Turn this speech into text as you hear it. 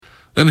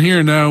And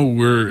here now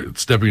we're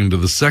stepping into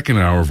the second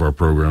hour of our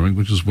programming,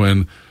 which is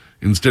when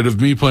instead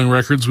of me playing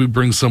records, we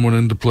bring someone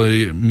in to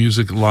play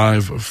music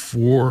live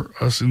for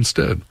us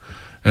instead.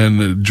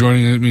 And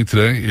joining me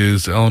today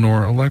is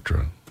Eleanor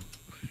Electra.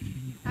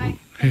 Hi,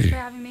 thanks for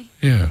having me.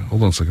 Yeah,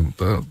 hold on a second.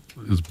 That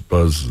is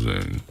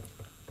buzzing.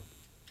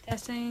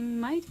 Testing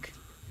mic.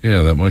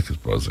 Yeah, that mic is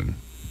buzzing.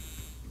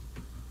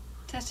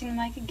 Testing the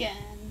mic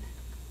again.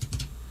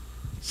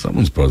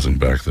 Someone's buzzing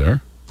back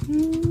there.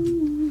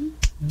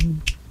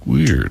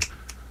 Weird.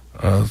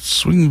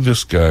 Swing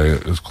this guy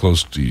as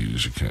close to you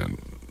as you can.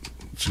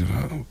 See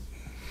how?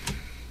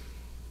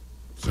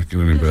 Does that get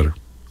any better?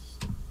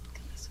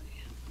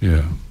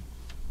 Yeah.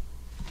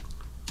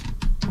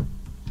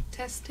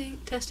 Testing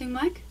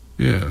mic.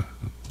 Yeah.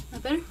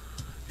 That better?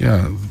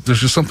 Yeah. There's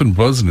just something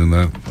buzzing in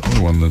that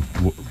other one that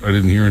I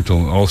didn't hear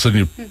until all of a sudden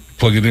you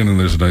plug it in and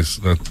there's a nice.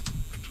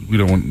 We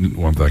don't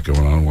want that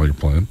going on while you're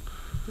playing.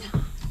 No.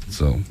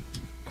 So,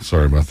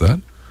 sorry about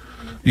that.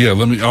 Yeah,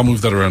 I'll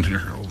move that around here.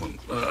 Hold on.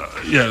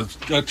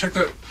 Check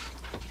that.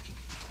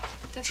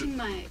 Testing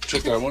mic.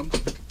 Check that one.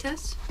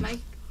 Test. Mic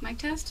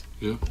test.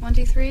 Yeah. 1,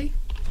 2, 3.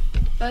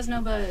 Buzz,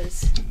 no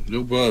buzz.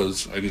 No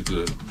buzz. I need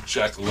to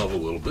jack the level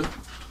a little bit.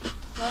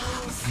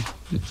 Levels.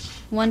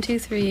 1, 2,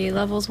 3.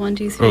 Levels 1,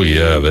 2, 3. Oh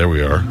yeah, there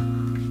we are.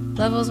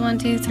 Levels 1,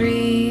 2,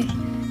 3.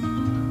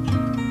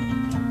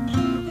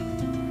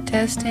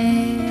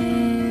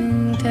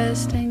 Testing.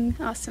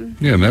 Awesome.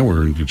 Yeah, now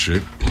we're in good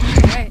shape.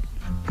 All right.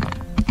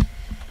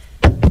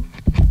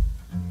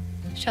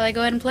 Shall I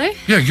go ahead and play?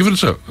 Yeah, give it a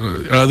shot.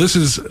 This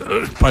is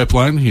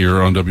Pipeline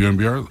here on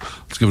WMBR.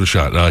 Let's give it a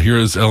shot. Here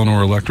is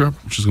Eleanor Electra.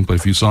 She's going to play a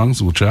few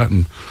songs. We'll chat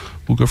and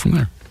we'll go from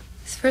there.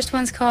 This first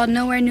one's called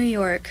Nowhere, New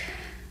York.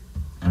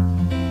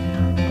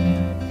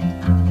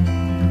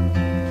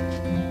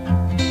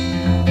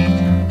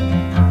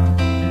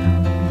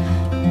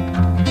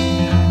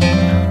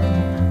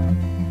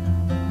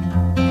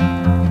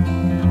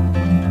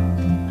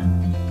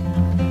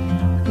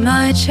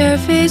 My chair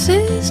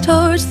faces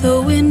towards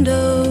the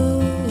window,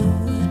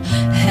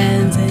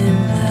 hands in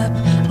lap,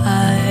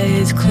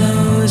 eyes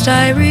closed.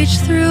 I reach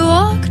through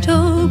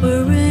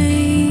October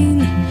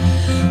rain.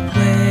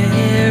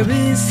 Where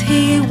is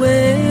he?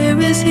 Where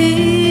is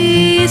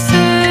he?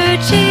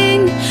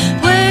 Searching.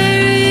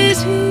 Where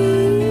is he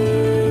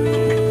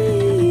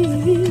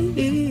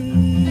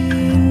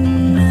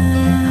now?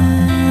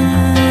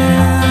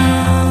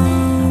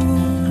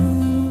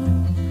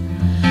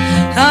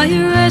 Are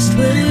you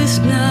restless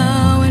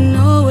now in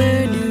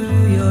nowhere,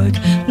 New York?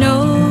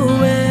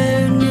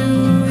 Nowhere,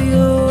 New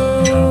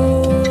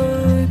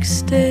York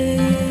State.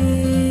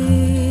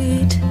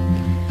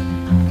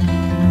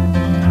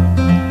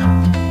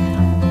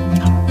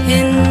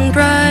 In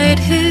bright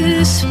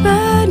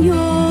Hispaniola,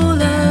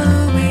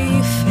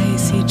 we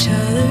face each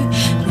other,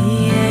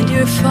 me and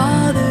your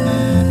father.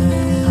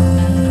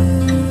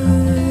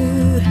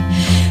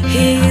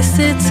 He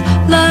sits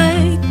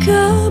like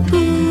a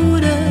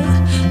Buddha,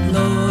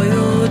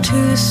 loyal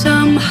to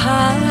some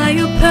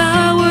higher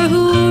power,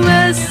 who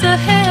rests a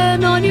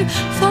hand on your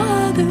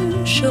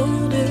father's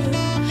shoulder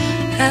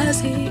as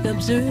he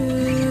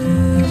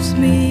observes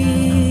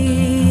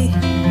me.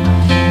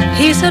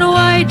 He said,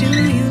 why do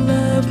you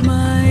love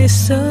my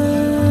son?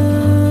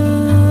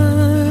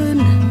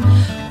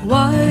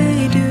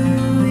 Why do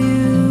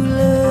you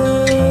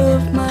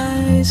love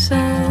my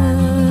son?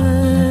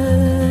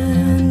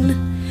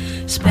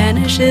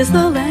 Spanish is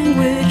the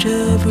language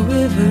of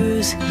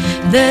rivers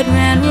that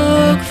ran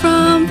rogue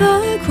from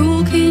the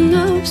cruel king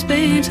of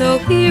Spain. So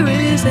here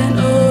is an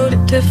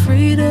ode to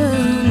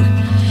freedom.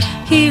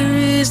 Here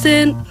is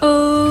an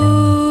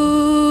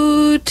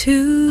ode to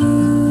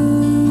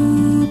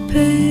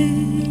pain.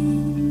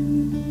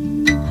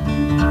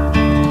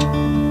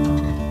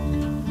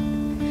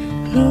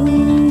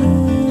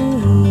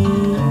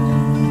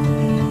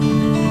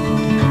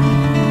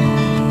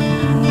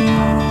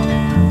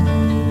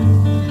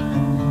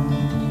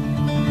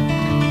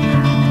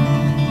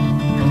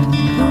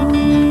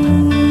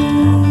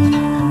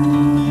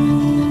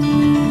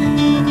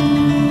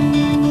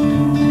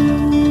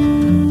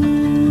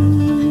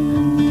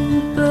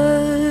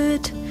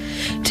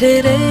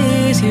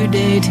 Today's your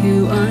day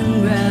to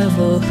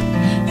unravel,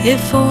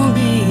 if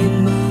only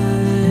in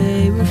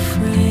my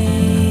refrain.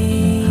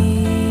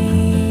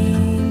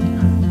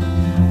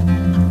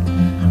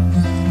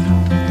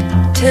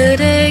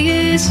 Today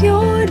is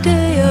your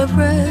day of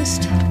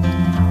rest.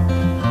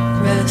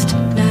 Rest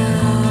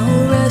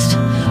now, rest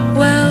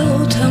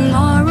well.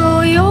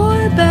 Tomorrow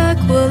your back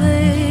will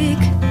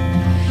ache.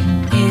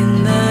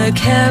 In the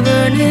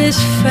cavernous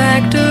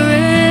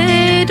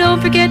factory, don't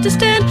forget to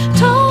stand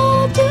tall.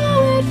 Do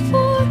it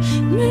for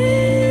me.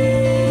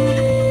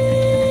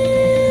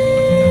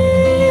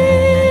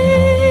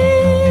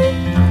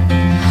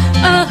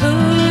 A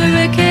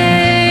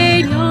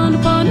hurricane yawned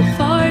upon the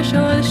far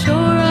shore, the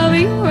shore of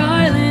your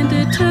island.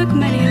 It took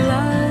many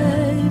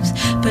lives,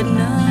 but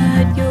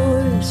not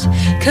yours,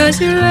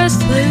 'cause you're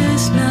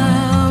restless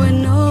now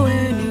and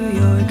nowhere, New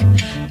York.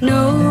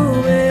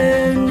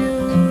 Nowhere,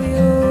 New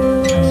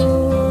York.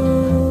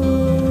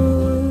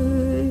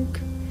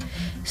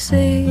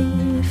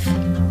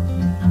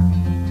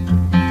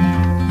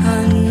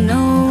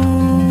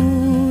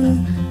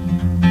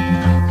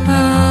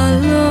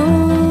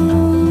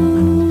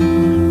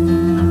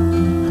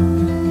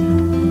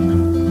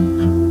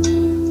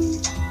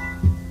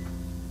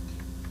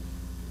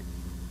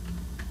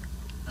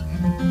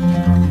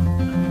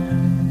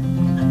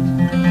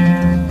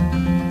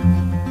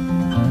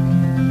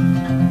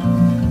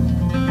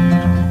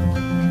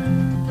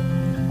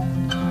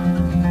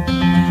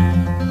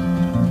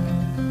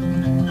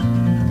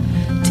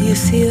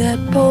 see that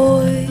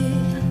boy?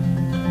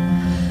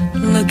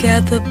 Look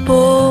at the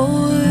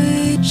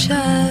boy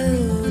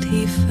child.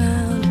 He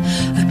found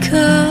a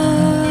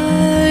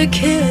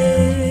carcass.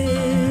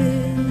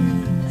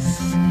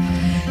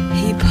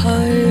 He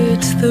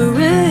parts the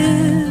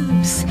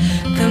ribs.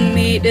 The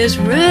meat is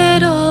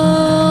riddled.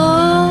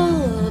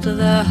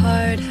 The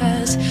heart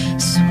has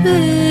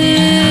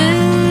spilled.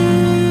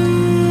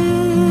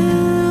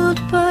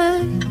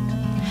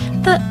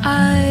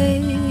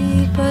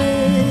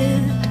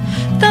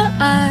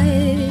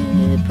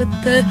 But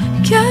the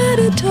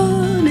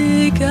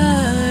catatonic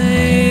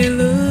eye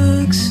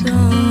looks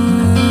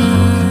on.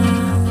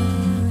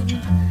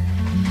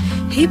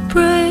 He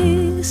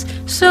prays,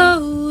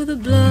 so the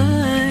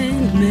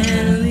blind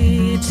man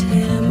leads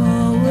him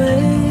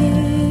away.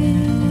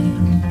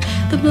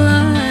 The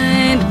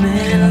blind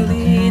man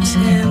leads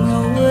him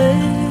away.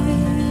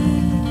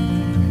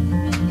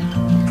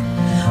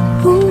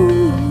 Ooh.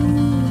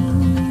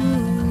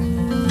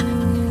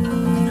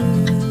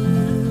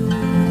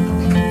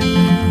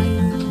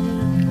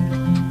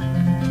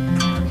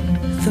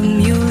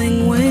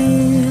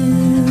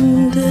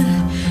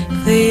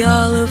 The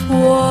olive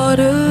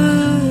water,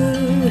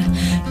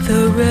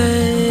 the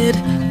red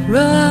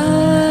rock.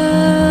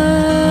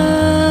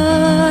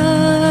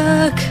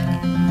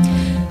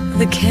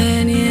 The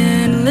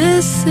canyon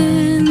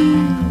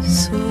listens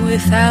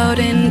without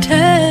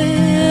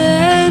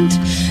intent.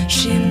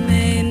 She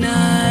may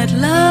not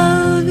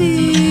love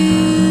you,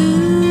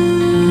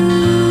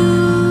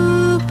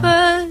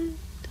 but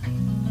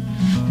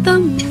the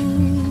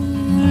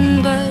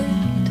moon,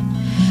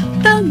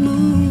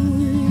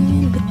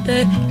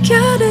 the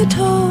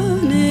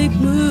catatonic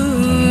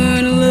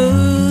moon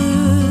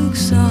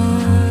looks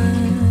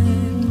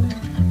on.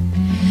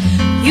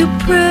 You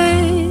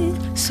pray,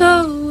 so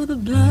the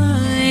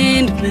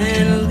blind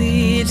man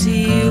leads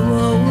you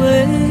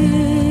away.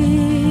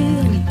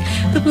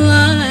 The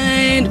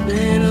blind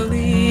man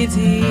leads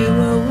you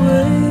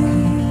away.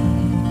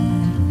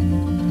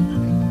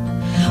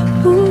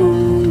 Ooh.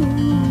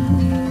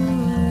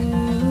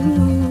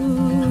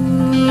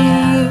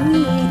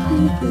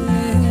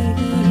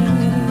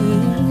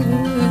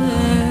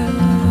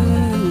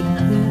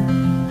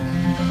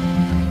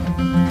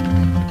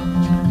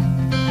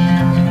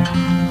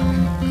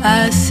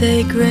 I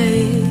say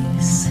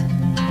grace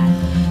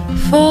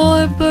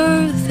for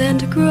birth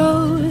and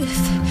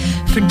growth,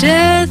 for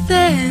death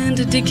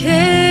and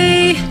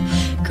decay.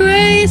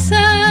 Grace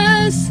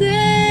I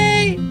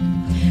say,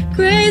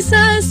 grace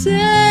I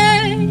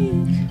say,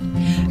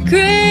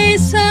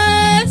 grace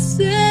I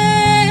say.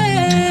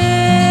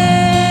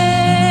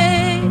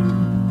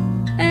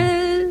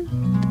 And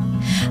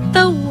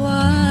the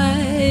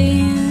wine,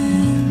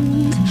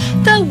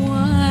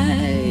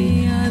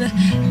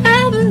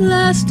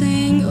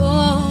 everlasting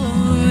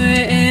o'er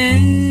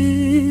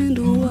and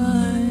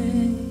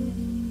wide.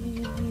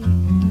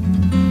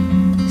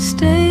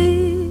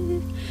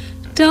 Stay,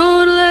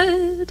 don't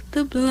let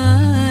the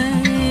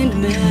blind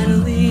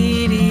man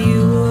lead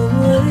you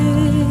away.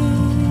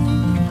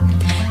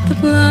 The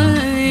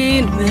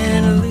blind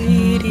man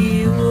lead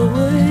you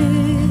away.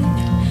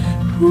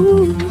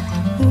 Ooh,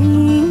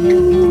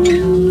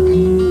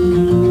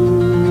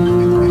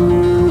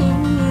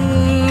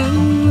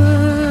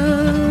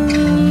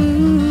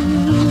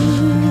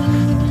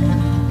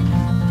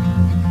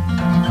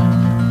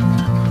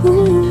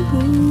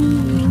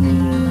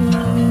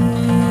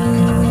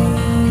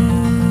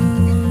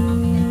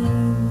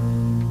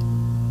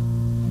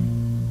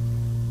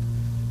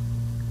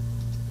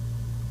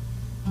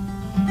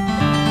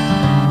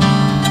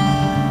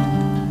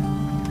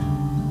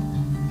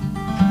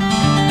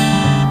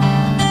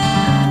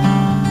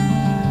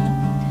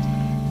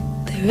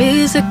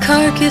 There's a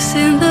carcass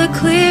in the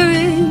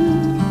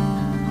clearing,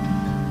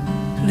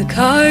 the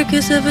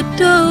carcass of a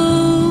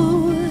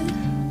doe.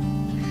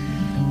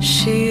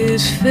 She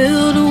is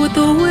filled with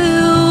the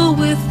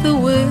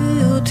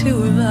will to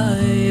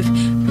revive,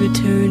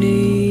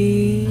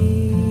 returning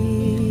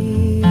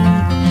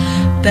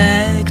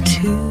back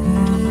to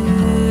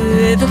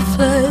the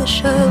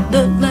flesh of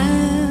the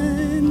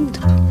land.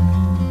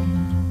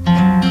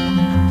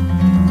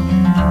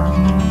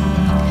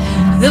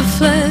 The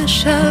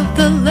flesh of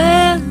the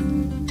land.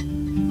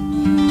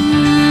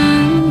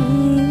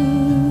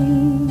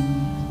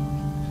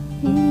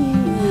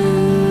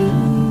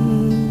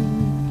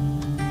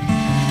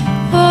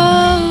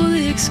 Oh,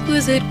 the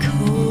exquisite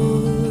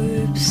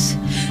corpse,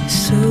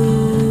 so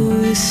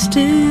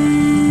still.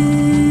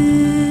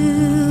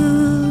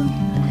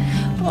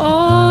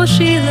 All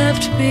she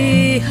left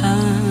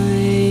behind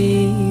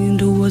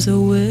was a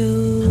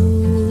will,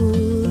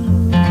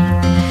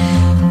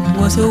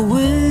 was a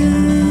will.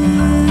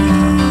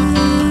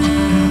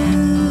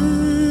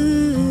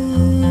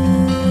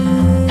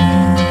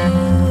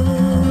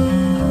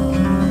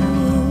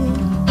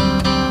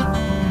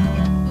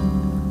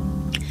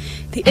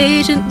 The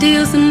agent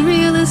deals in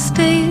real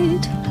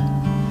estate,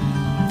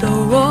 the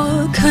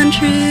raw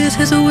country's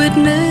his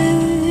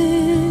witness.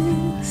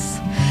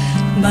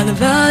 by the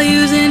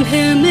values in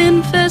him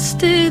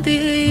infested the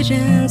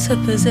agents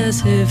of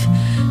possessive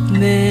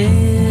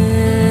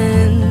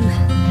man.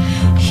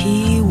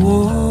 He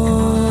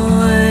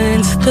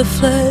wants the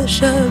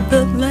flesh of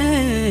the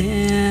land,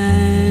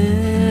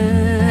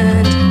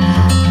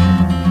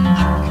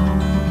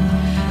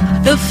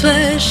 the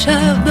flesh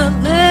of the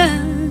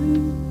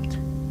land.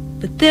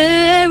 But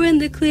there in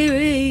the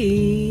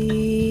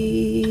clearing,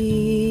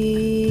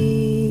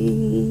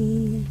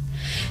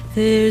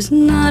 there's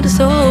not a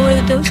soul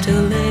with a dose to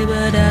lay,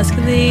 but ask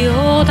the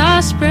old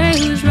osprey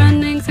who's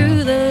running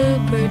through the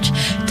birch,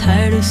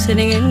 tired of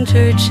sitting in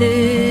church.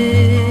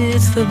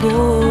 It's the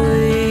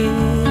boy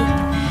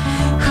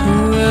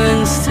who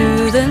runs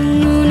through the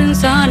moon and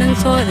sun and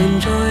soil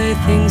and joy,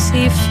 thinks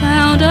he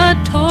found a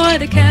toy,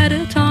 the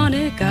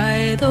catatonic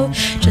eye, though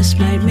just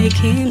might make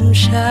him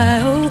shy.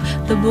 Oh,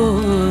 the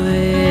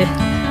boy.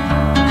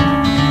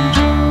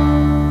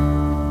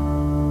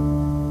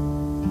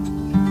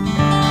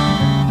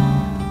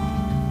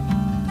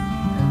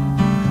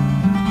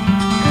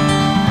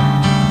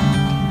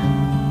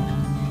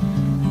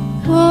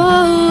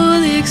 Oh,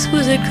 the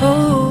exquisite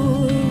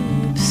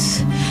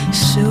corpse,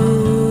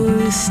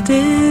 so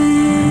still.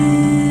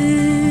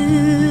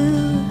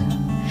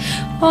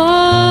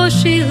 All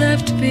she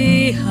left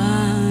behind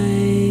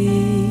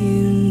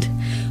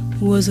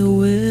was a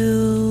will.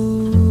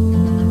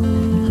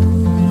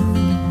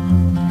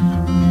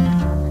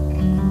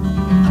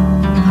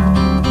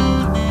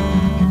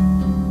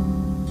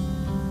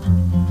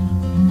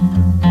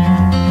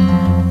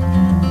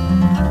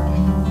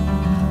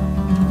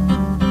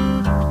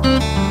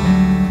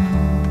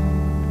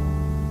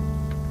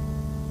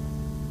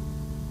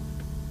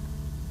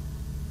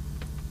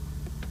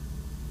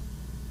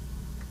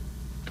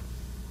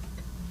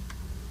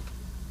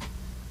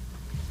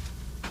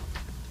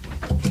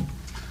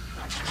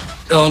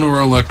 Eleanor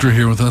Electra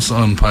here with us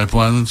on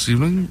Pipeline this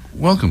evening.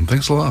 Welcome.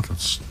 Thanks a lot.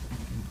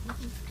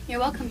 You're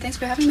welcome. Thanks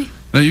for having me.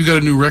 Now, you got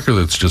a new record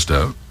that's just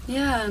out.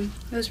 Yeah,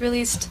 it was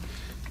released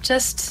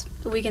just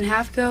a week and a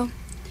half ago.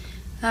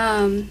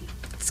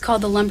 It's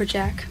called The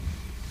Lumberjack.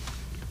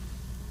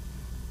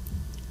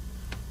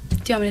 Do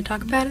you want me to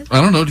talk about it? I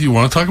don't know. Do you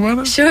want to talk about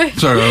it? Sure.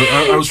 Sorry,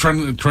 I was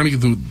trying to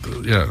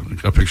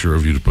get a picture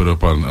of you to put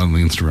up on the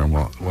Instagram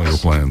while you were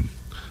playing.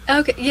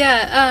 Okay,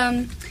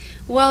 yeah.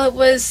 Well,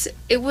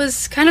 it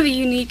was kind of a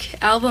unique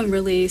album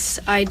release.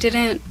 I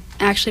didn't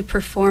actually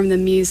perform the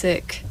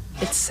music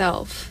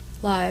itself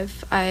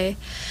live. I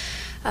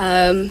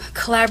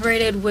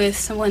collaborated with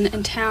someone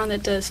in town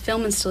that does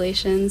film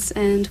installations,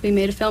 and we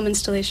made a film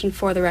installation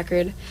for the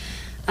record,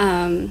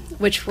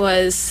 which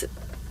was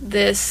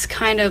this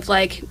kind of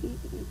like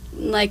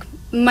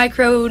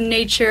micro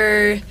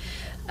nature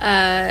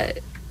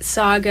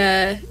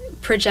saga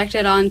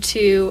projected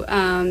onto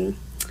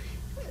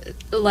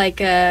like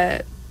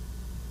a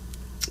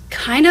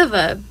kind of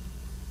a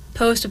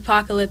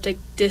post-apocalyptic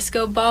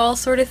disco ball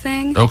sort of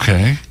thing.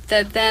 Okay.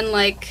 That then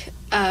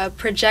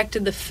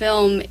projected the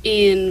film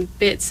in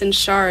bits and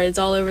shards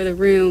all over the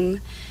room,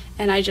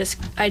 and I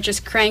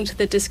just cranked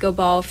the disco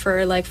ball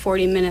for like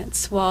 40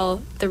 minutes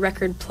while the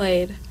record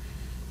played.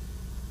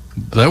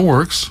 That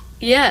works.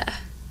 Yeah,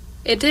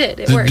 it did.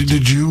 It worked.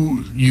 Did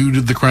you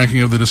did the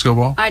cranking of the disco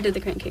ball? I did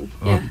the cranking.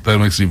 Oh, Yeah. that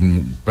makes it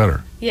even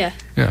better. Yeah.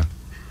 Yeah.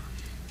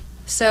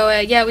 So,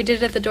 we did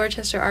it at the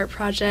Dorchester Art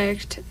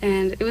Project,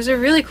 and it was a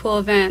really cool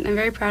event. I'm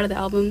very proud of the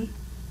album.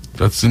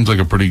 That seems like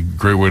a pretty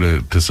great way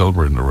to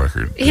celebrate the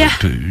record. Yeah.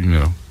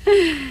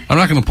 I'm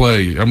not going to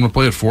play. I'm going to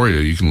play it for you.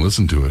 You can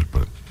listen to it,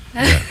 but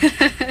yeah,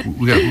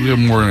 we got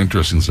more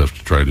interesting stuff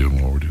to try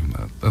doing while we're doing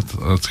that.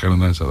 That's kind of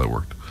nice how that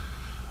worked.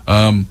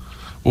 Well,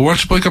 why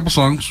don't you play a couple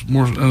songs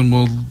more, and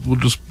we'll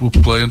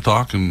play and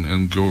talk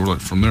and go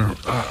from there.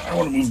 I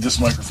want to move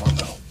this microphone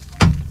now.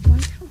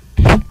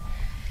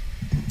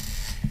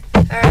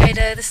 All right,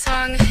 the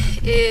song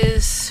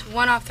is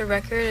one off the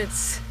record.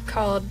 It's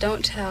called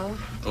Don't Tell.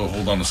 Oh,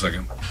 hold on a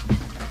second.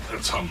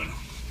 It's humming.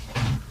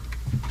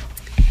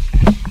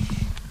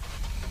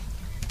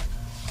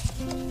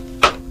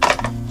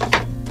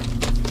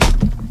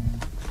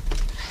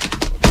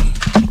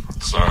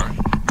 Sorry.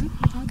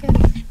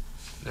 Okay.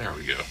 There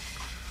we go.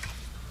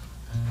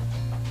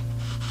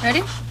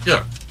 Ready?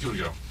 Yeah, here we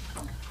go.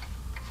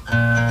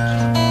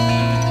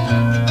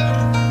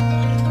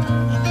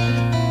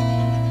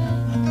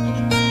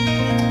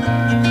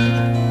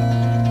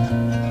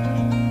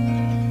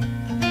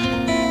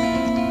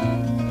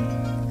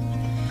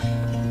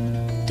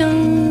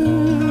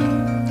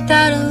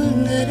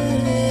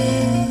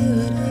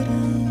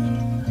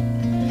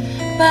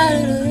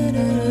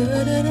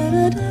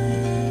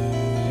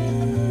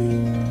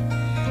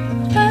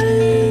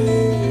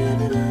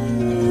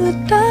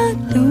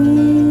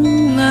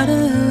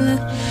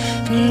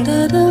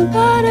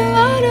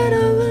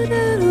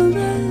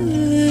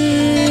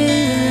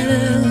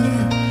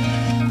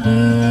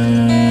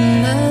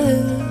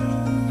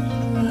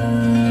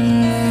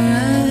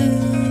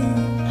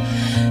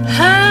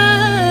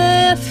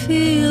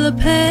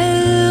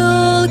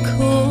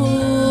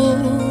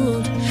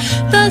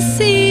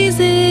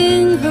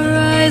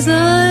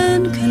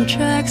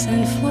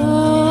 and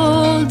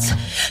folds.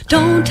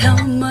 Don't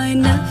tell my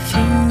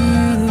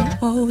nephew,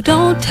 oh,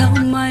 don't tell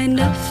my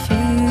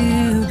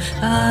nephew,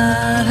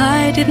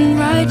 I didn't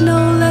write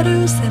no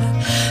letters, that I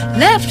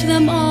left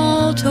them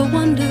all to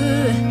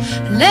wonder,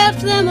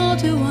 left them all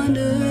to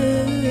wonder.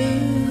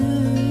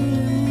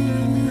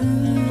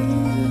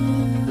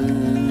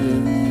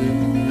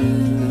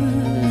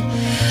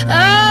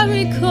 I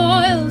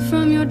recoil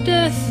from your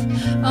death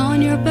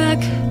on your back,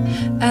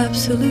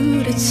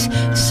 absolute. It's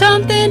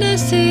something to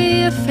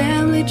see a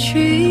family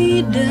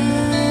tree die.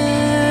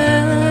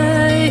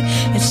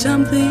 It's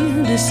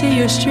something to see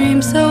your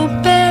stream so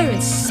bare.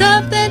 It's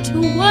something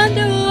to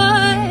wonder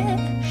why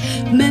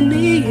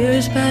many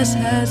years pass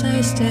as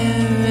I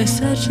stare.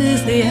 Such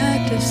is the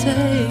act of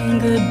saying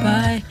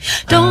goodbye.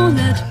 Don't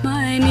let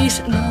my niece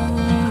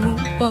know,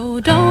 oh,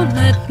 don't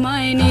let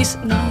my niece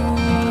know.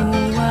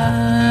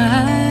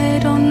 I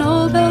don't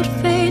know about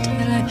fate,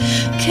 and I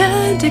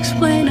can't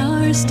explain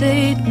our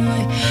state. No,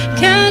 I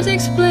can't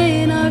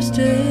explain our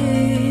state.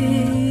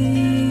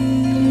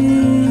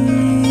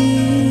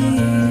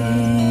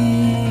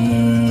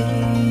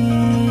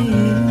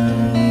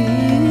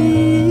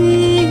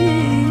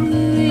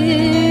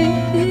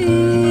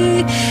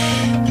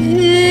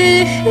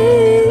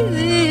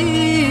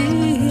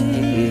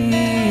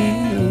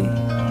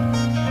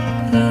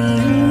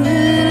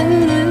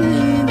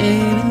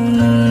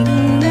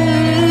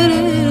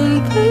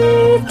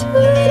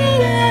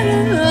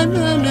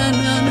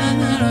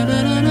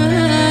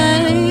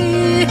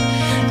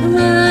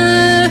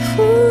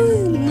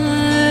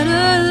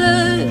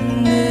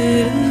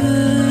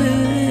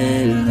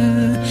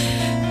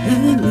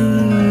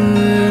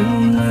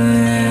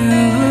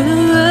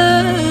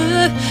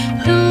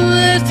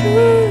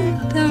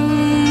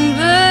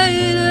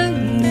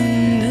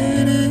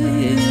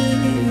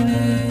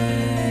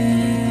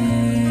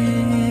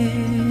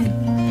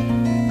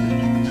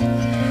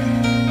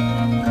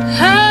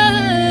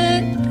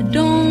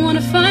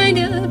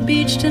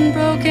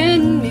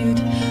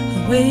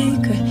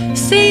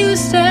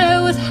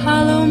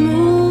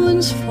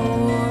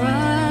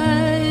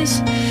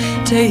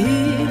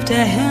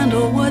 To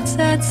handle what's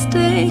at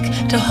stake,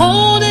 to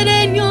hold it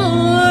in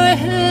your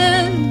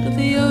hand.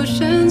 The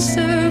ocean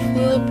surf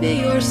will be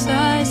your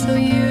size, so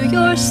you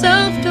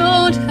yourself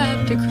don't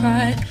have to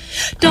cry.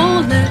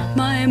 Don't let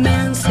my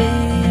man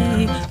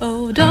see,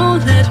 oh,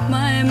 don't let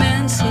my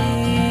man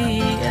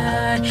see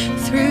I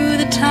threw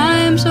the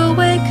times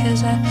away,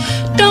 'cause I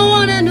don't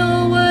wanna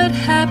know what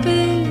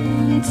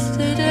happens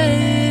today.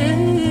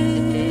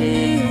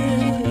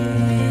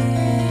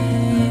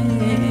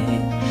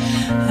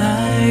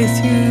 I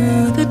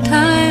threw the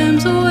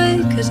times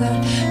away, 'cause I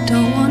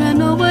don't wanna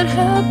know what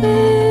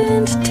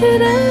happened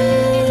today.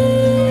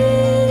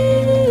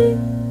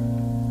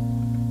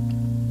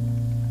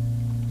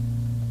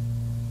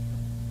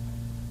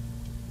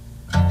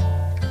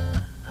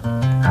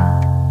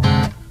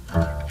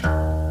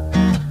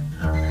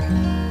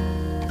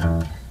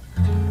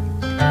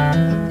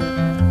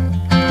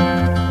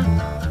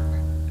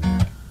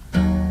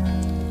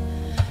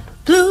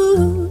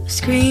 Blue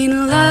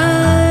screen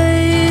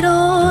light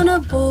on a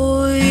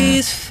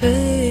boy's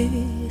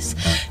face,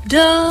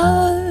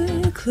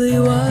 darkly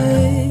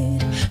white,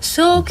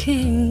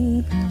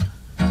 soaking.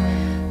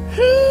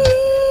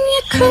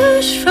 You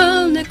crush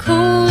from the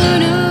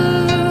corner,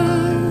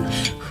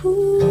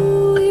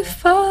 we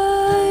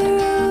fire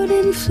out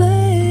in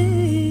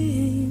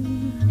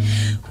flame.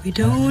 We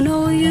don't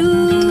know you,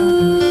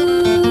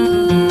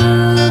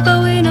 but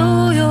we know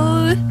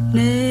your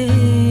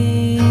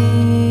name.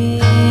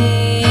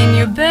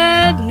 You're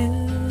bad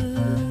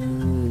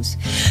news,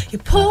 you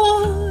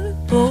poor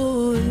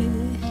boy,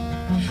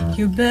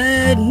 you're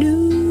bad news.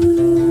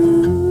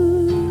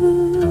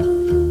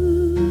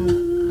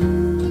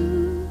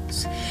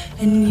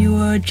 And you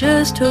are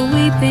just a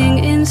weeping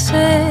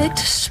insect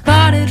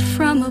spotted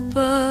from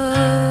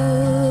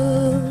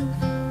above,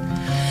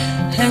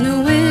 and the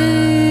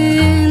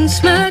wind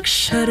smacks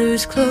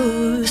shutters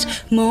closed,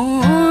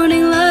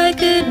 mourning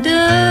like a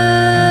dove.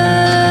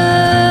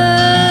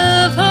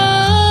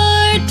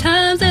 Hard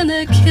times and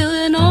the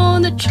killing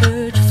on the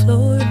church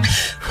floor.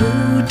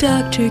 Oh,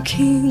 Dr.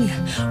 King,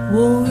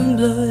 warm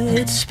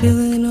blood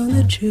spilling on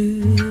the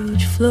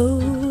church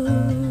floor.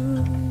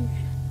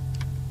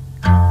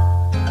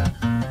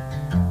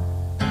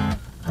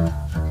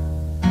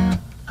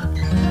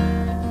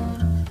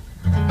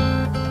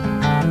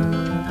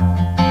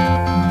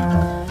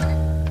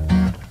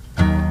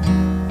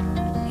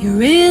 Your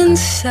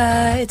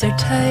insides are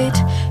tight,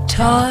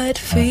 taut,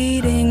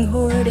 feeding,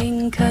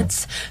 hoarding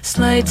cuts,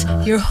 slights,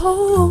 your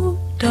whole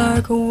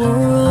dark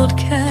world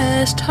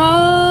cast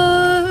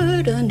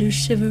hard under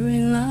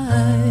shivering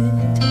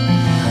light.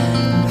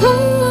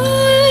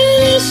 Oh,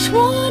 this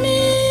one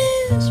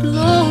is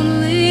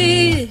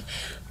lonely,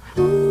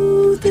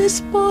 ooh,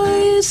 this boy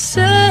is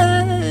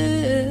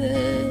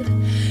sad,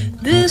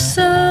 this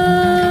sun's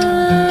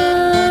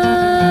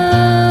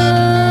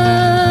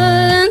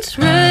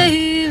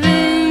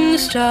raving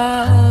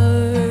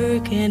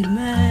stark and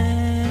mad.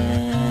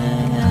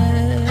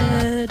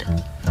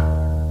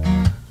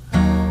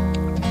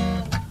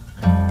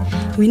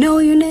 We know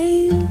your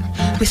name.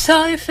 We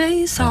saw your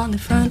face on the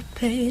front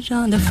page,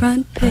 on the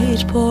front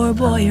page. Poor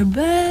boy, you're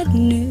bad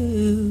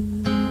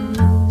news.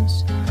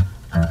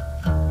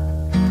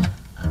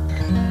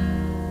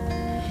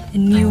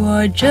 And you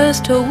are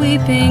just a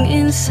weeping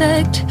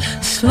insect,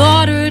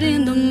 slaughtered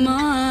in the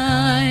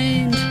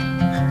mind.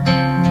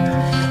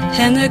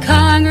 And the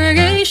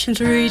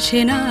congregation's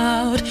reaching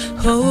out,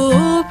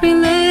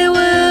 hoping they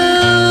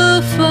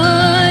will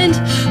find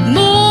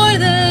more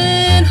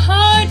than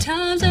hard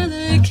times, and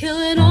they're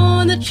killing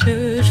on the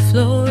church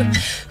floor.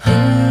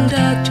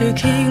 Dr.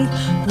 King,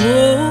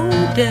 whoa,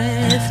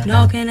 death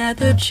knocking at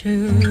the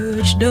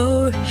church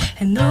door.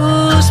 And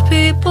those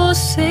people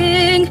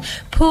sing,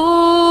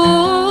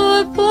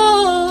 poor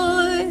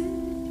boy.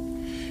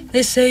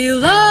 They say you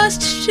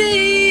lost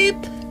sheep.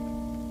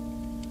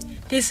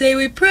 They say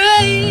we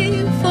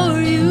pray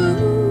for you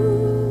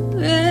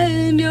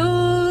and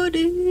your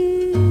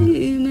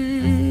demons.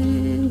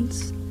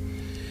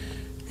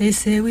 They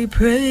say we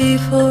pray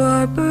for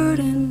our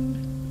burden,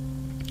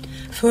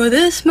 for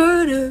this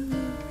murder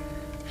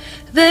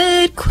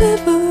that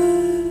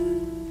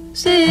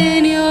quivers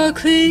in your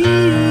cleaving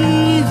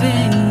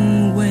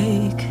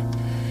wake,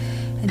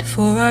 and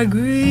for our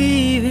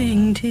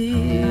grieving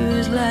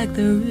tears like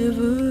the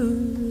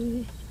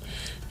river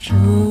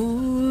Jordan.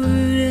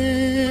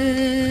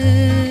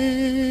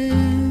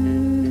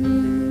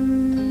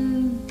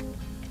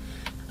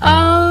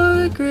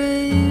 Our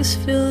graves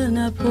filling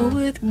up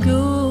with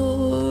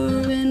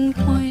gore and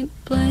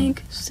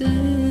point-blank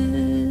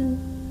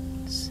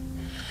sins.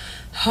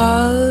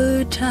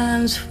 Hard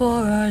times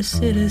for our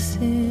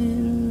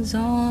citizens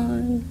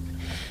on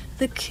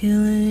the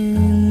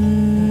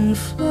killing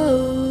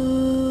floor.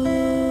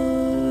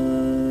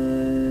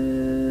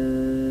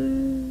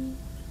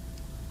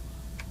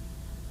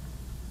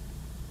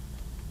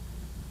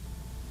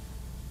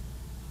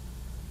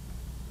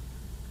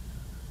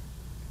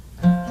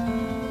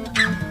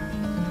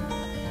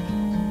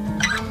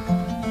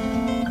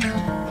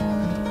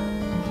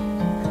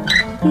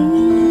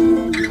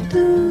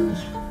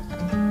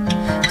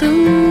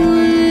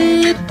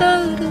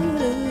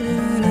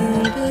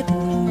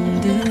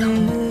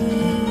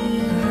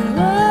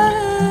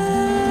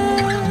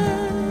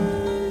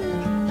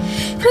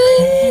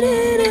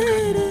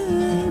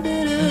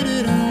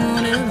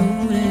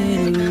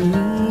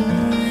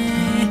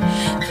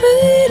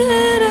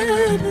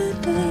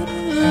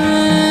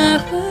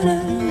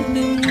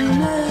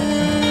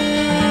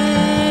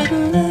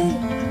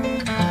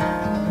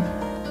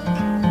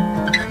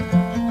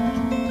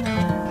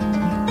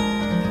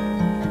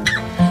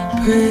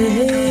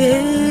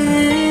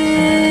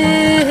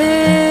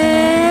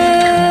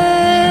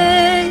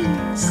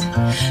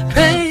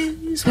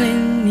 Praise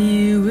when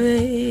you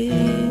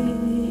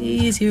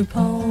raise your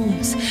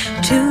palms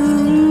to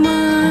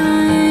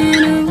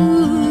mine,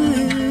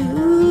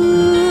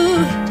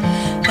 ooh,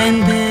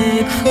 and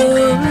beg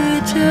for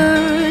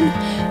return,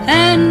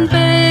 and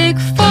beg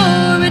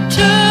for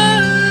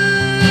return.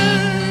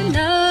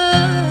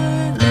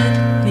 Now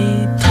let me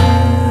turn.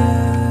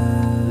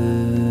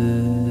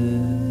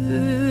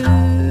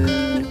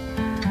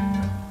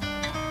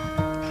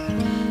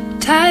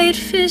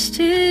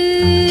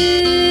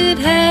 Tight-fisted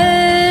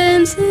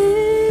hands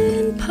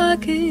in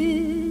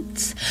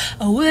pockets,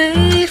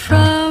 away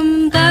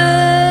from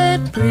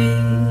that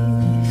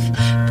brief,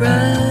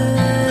 bright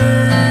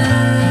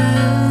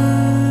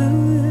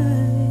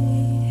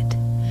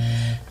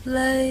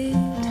light.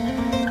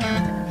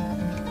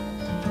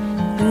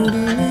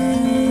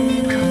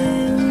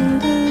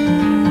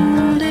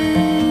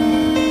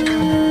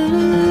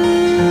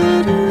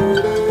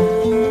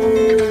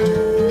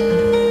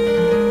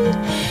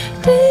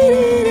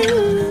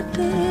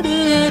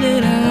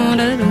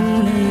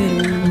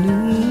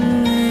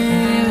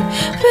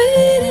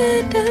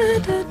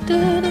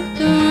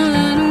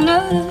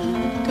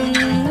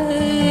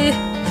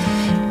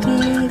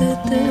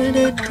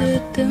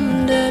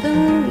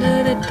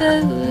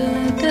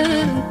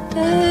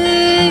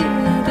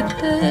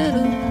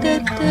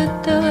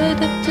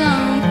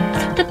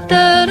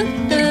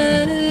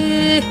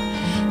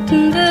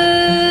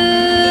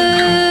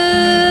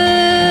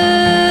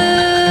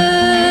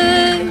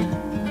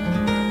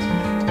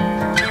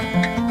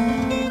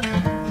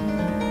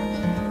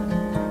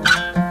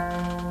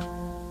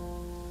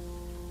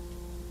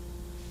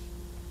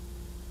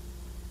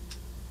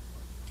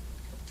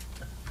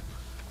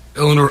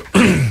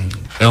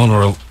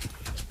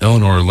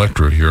 Eleanor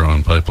Electra here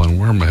on Pipeline.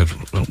 Where are my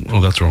headphones?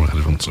 Oh, that's where my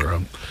headphones are.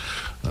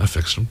 I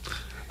fixed them.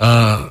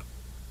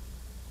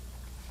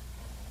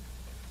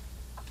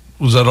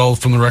 Was that all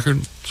from the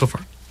record so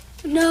far?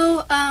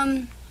 No,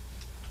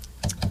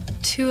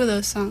 2 of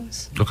those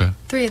songs. Okay.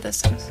 3 of those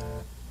songs.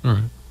 All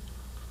right.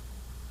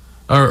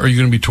 Are you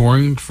going to be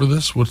touring for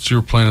this? What's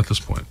your plan at this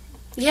point?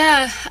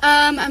 Yeah,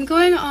 I'm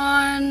going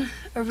on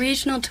a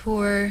regional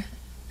tour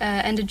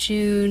end of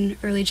June,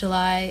 early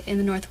July in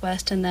the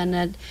Northwest, and then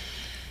a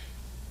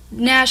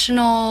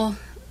national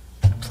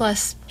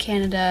plus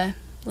Canada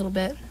a little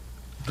bit.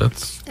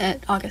 That's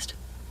at August.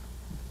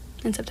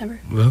 in September.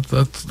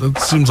 That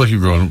seems like you're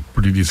growing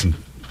pretty decent.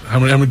 How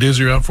many days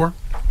are you out for?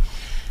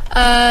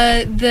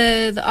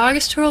 The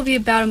August tour will be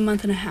about a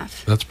month and a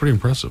half. That's pretty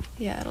impressive.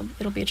 Yeah,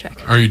 it'll be a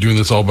trek. Are you doing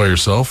this all by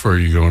yourself, or are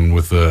you going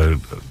with a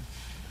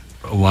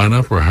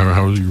lineup, or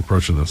how are you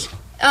approaching this?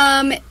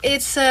 I'm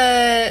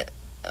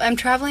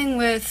traveling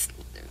with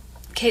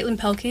Caitlin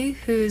Pelkey,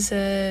 who's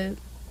a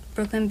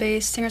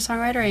Brooklyn-based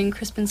singer-songwriter, and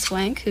Crispin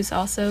Swank, who's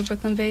also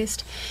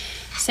Brooklyn-based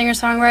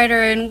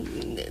singer-songwriter,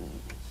 and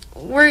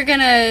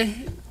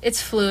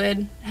it's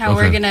fluid how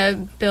we're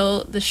gonna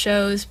build the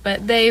shows,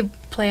 but they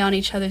play on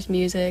each other's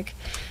music,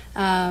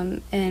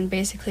 and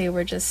basically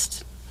we're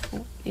just,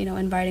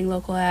 inviting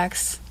local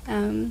acts,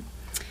 and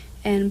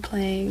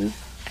playing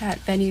at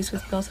venues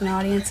with built-in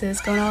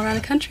audiences going all around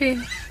the country.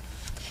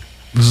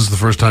 This is the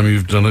first time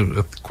you've done it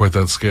at quite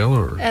that scale,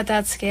 or? At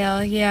that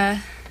scale,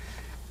 yeah.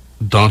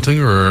 Daunting,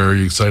 or are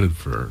you excited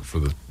for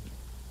the?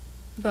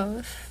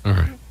 Both. All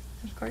right.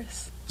 Of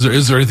course.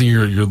 Is there anything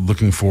you're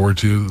looking forward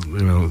to,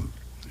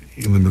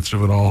 in the midst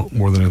of it all,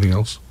 more than anything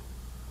else?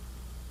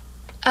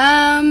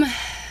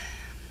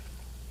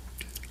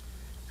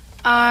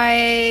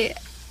 I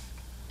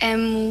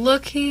am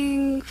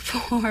looking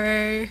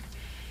for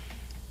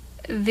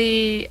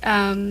the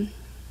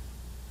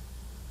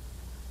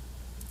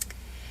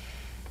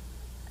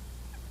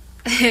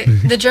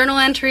the journal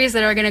entries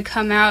that are going to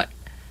come out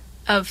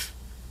of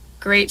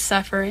great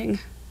suffering.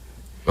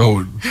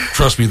 Oh,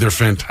 trust me, they're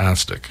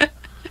fantastic.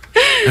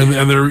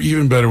 And they're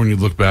even better when you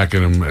look back at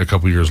them a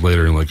couple years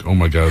later and like, oh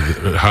my God,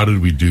 how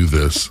did we do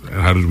this? And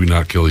how did we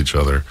not kill each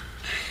other?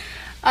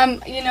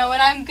 And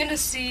I'm gonna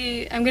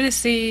see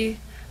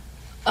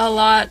a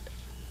lot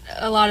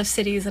of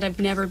cities that I've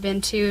never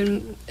been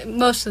to, and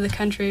most of the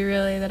country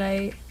really that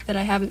I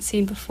haven't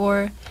seen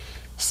before.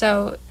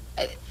 So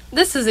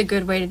this is a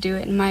good way to do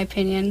it, in my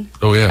opinion.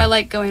 Oh yeah. I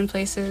like going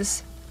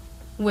places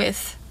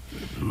with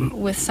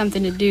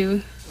something to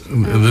do.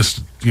 And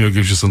this,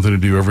 gives you something to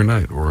do every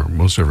night, or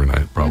most every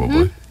night,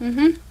 probably.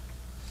 Mm-hmm.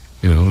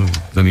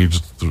 Then you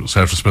just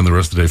have to spend the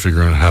rest of the day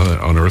figuring out how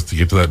on earth to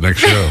get to that next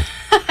show.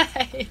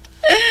 Right.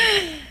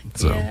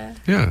 So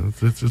yeah,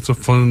 it's a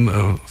fun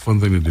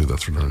thing to do.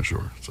 That's for darn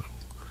sure. So,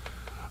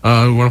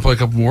 you want to play a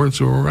couple more and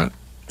see where we're at?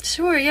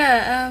 Sure.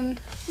 Yeah.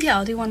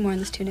 I'll do one more in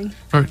this tuning.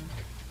 All right.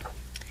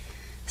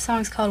 The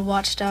song's called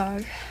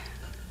Watchdog.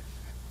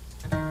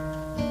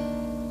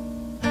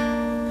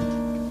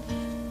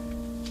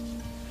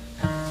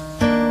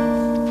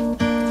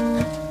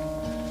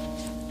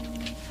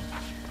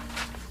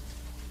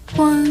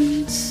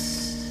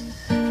 Once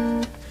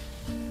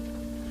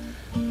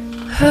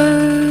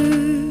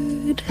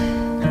heard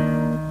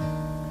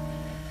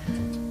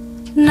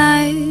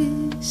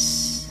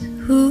nice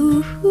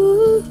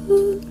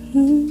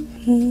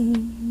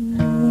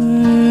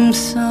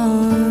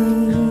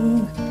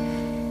song.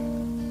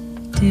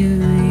 Do you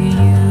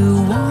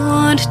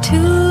want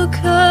to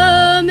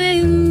come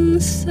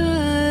inside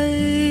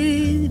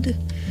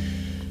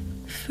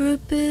for a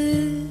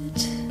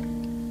bit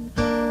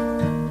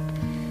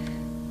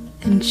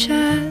and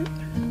chat?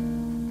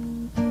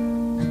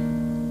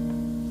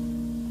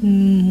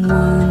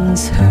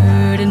 Once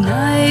heard a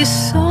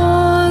nice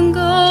song go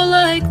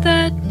like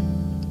that.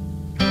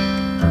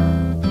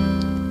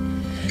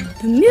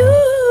 The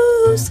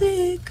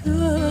music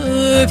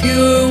of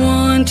your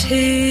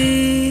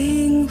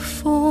wanting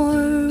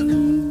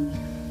form,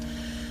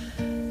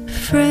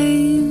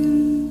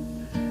 frame,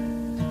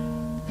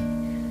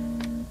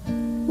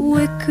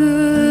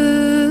 wicker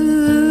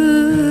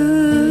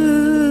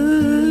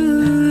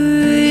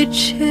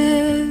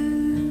chair,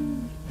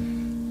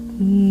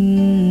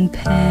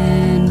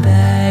 pan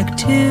back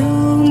to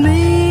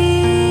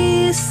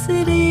me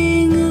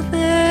sitting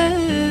there,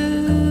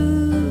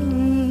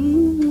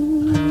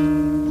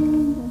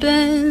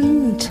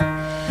 bent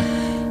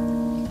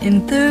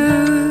in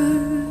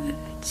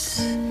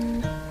thirds,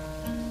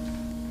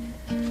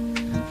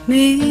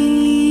 me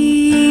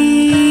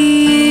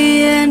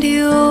and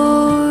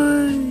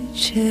your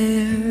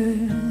chair,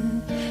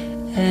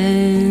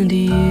 and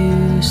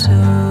you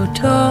so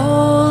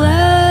tall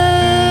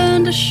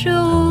and sure.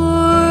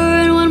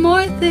 And one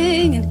more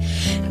thing, and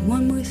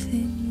one more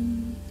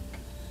thing,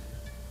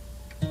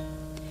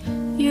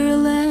 your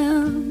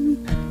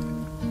lamp,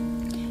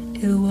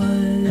 it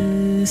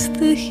was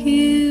the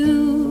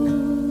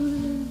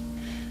hue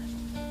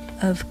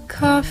of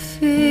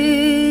coffee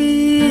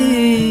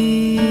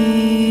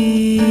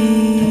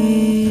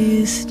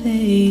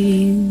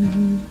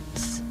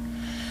stains.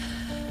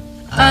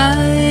 I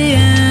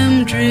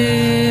am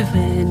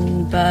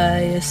driven by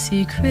a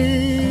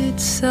secret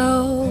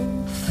self.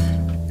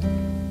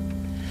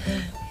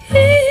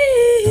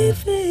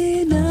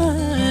 Even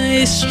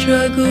I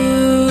struggle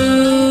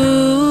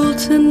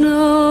to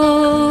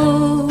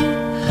know,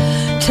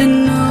 to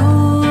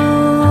know,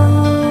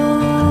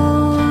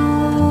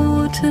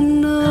 to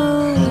know.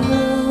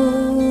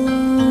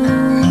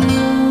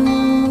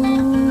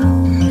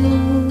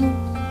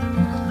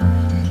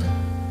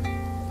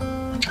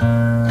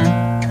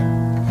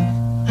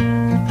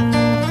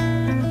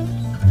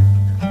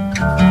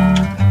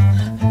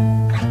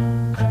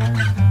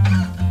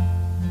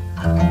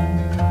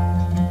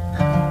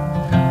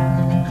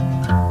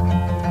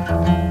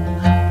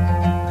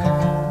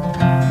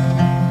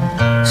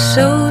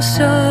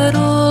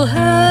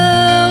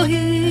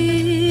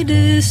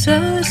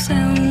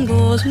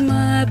 knows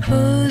my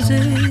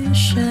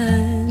position.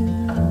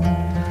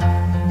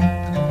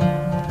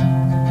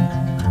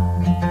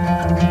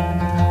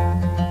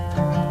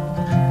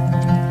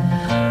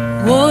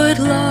 What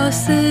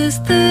loss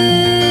is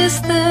this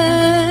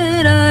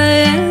that I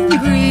am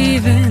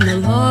grieving, the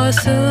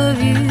loss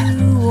of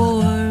you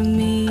or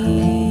me?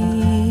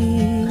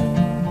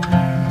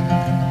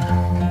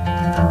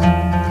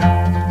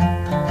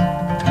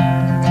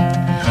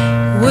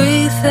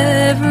 With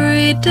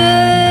every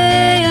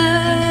day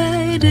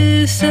I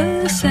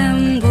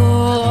disassemble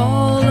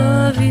all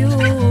of your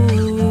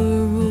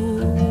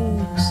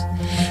rules.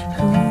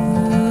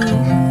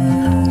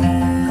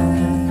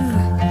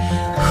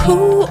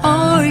 Who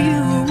are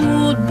you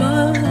ruled by?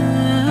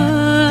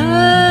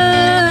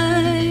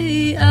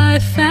 I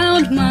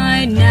found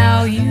mine,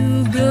 now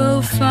you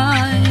go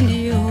find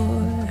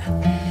your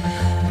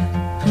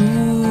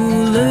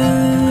ruler.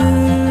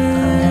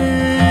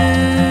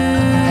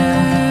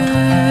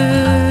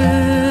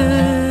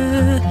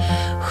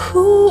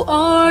 Who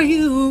are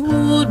you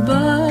ruled by?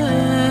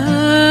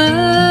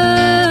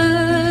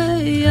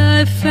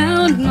 I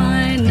found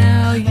mine,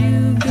 now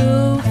you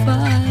go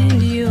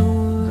find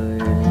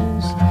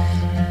yours.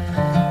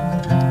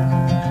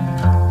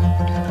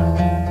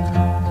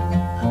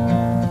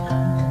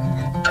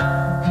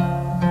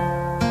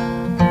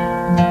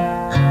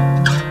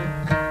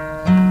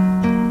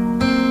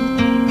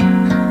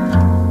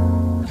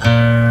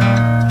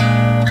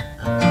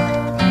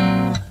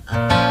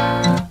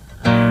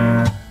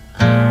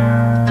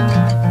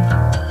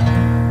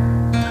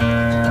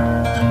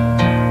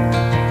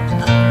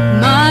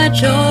 My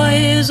joy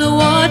is a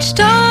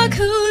watchdog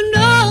who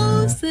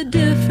knows the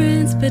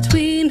difference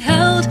between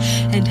held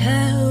and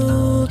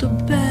held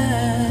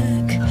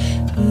back.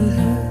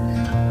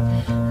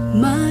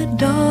 My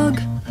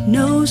dog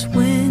knows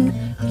when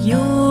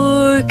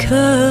you're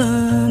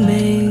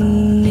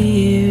coming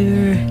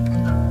near.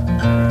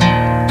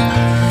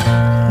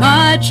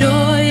 My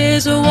joy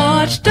is a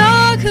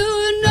watchdog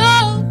who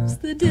knows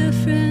the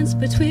difference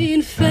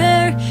between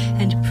fair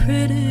and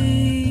pretty.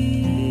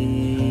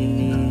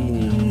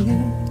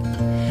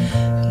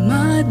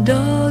 My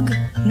dog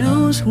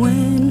knows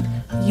when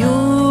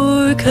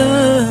you're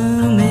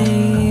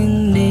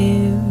coming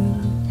near.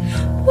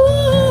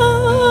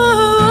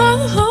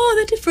 Whoa,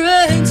 the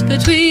difference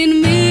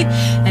between me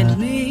and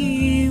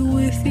me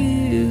with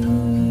you.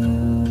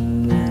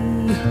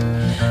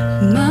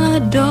 My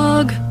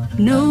dog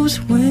knows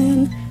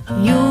when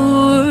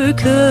you're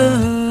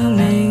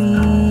coming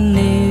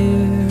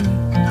near.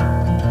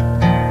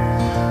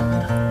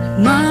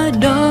 My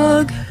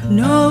dog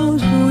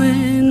knows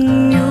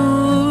when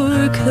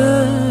you're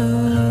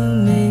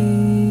coming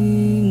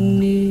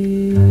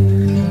near.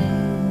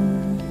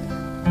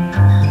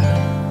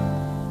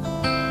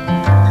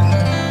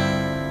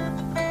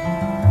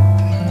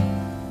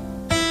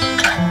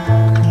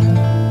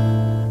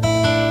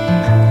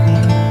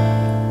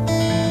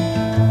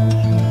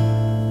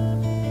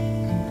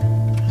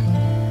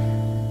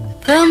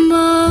 The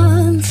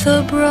month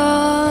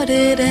abroad,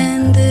 it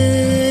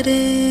ended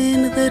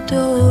in the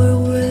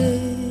doorway.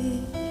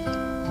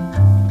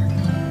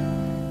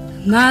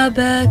 My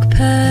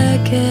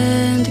backpack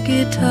and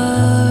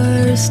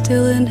guitar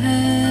still in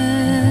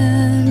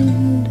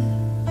hand.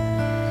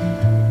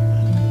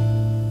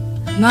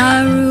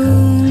 My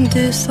room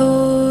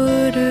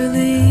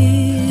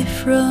disorderly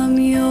from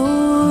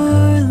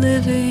your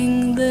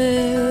living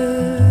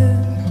there.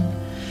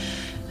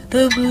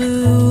 The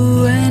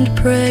blue and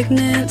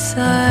pregnant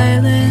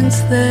silence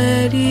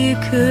that you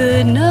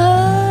could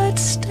not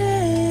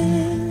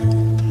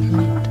stand.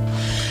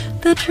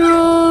 The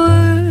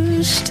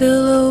drawers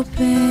still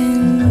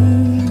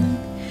open,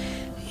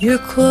 your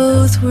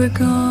clothes were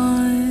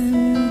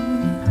gone,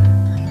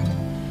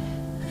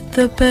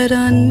 the bed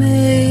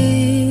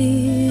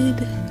unmade,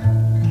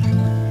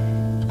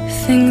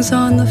 things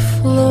on the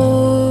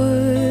floor.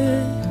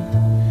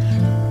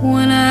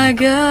 When I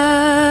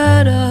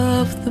got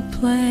off the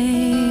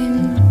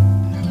plane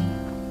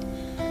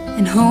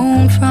and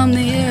home from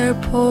the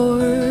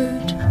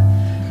airport,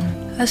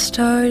 I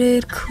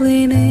started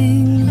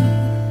cleaning,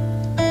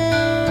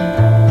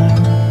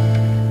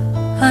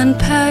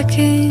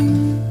 unpacking,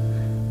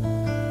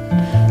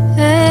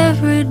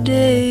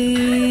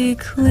 everyday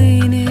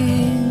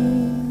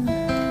cleaning,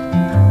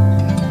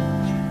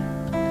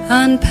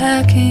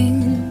 unpacking,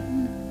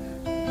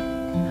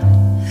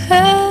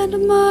 and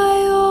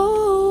my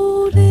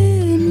old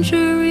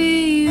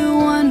injury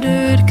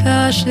wondered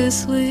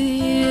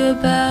cautiously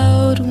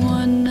about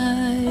one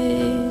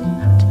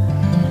night,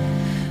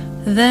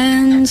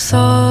 then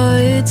saw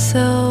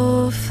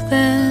itself,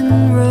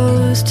 then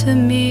rose to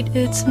meet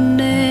its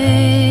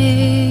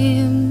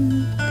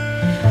name.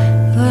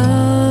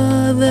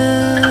 Oh,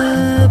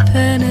 the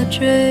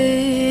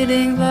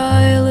penetrating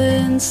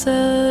violence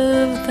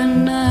of the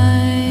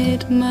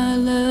night, my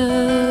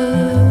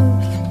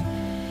love.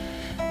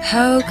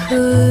 How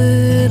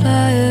could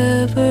I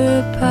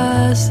ever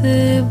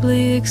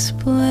possibly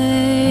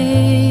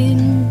explain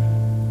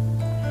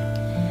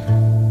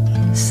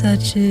such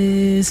Such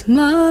is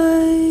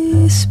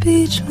my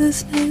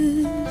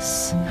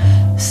speechlessness,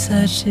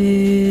 such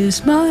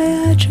is my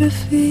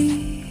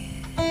atrophy.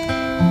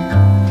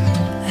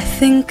 I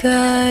think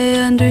I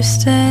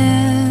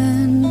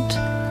understand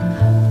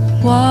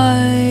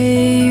why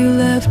you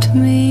left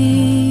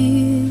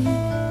me,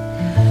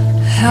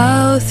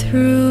 how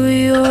through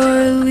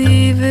your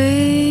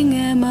leaving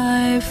am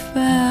I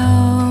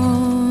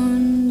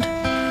found,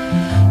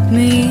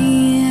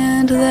 me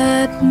and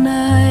that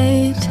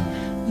night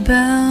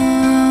bound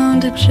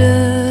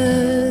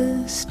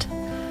just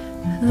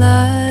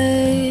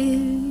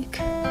like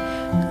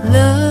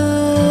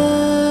lovers.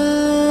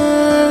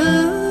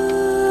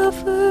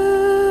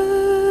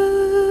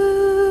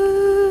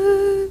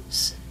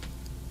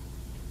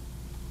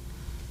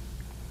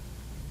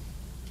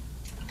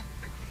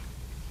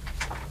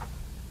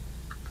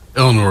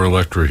 Eleanor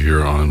Electra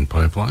here on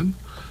Pipeline.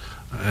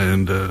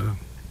 And,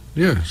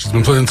 yeah, she's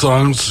been playing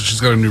songs.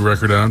 She's got a new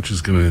record out.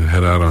 She's going to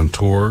head out on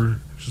tour.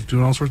 She's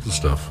doing all sorts of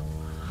stuff.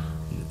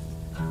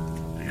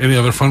 Any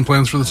other fun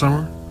plans for the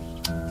summer?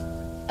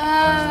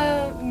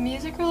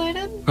 Music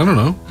related? I don't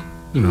know.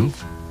 You know. You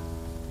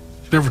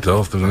can never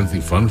tell if there's anything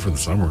fun for the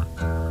summer.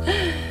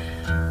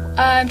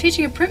 I'm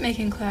teaching a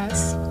printmaking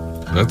class.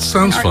 That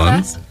sounds Art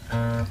fun. class.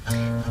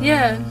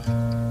 Yeah.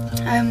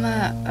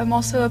 I'm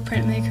also a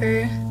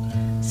printmaker,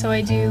 so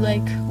I do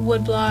like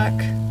woodblock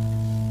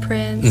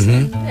prints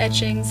and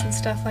etchings and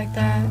stuff like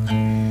that.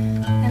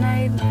 And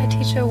I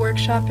teach a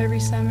workshop every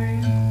summer,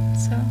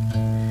 so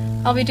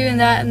I'll be doing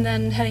that and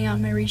then heading out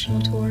on my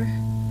regional tour.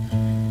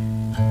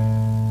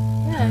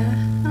 Yeah,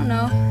 I don't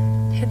know,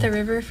 hit the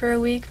river for a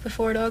week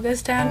before it all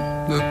goes down.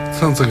 That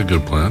sounds like a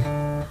good plan.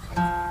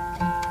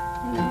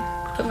 You know,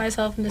 put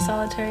myself into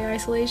solitary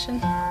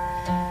isolation.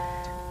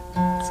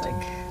 It's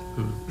like,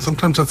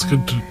 Sometimes that's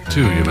good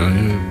too, you know.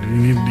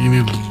 You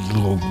need a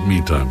little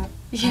me time.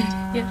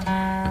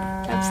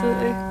 yeah,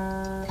 absolutely.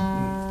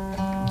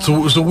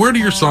 So where do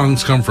your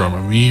songs come from? I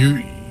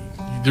mean,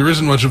 there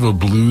isn't much of a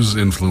blues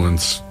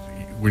influence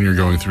when you're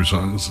going through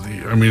songs.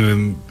 I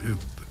mean,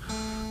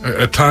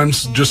 at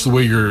times, just the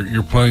way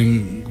you're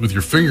playing with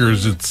your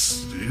fingers, it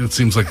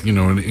seems like, you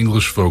know, an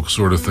English folk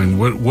sort of thing.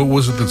 What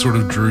was it that sort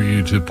of drew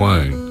you to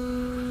playing?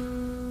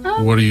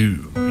 What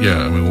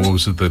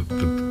was it that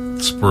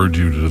spurred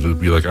you to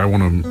be like, I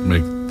want to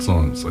make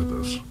songs like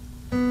this?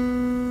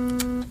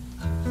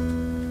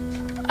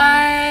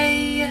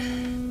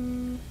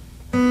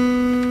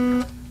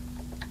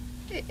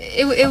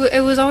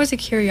 It was always a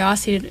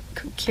curiosity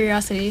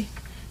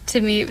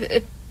to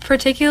me,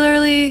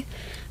 particularly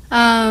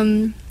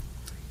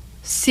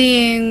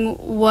seeing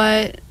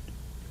what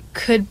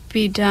could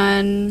be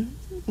done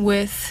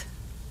with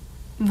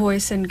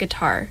voice and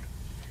guitar.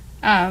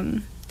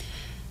 A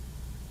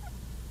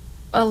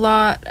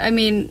lot, I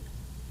mean,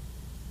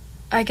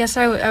 I guess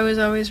I was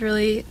always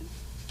really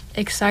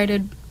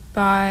excited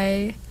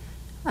by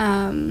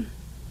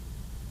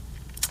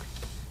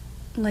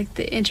like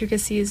the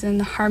intricacies and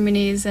the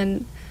harmonies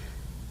and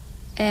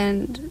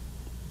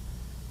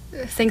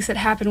things that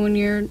happen when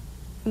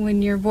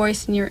your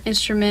voice and your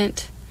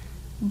instrument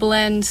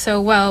blend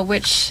so well,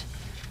 which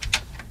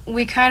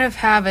we kind of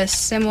have a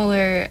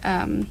similar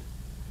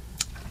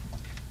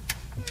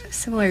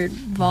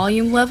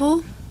volume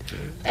level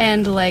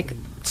and like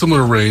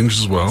Similar range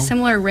as well.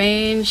 Similar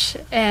range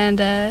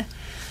and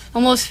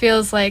almost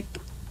feels like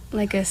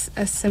a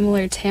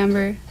similar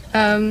timbre.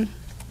 So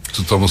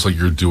it's almost like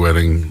you're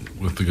duetting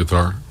with the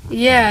guitar.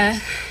 Yeah,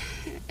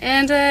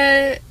 and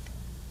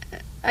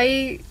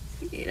I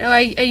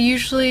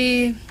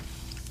usually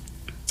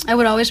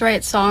would always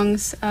write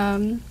songs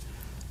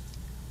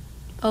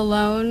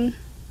alone,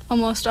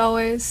 almost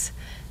always,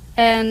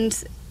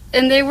 and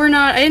they were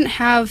not. I didn't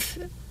have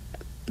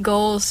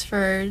goals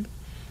for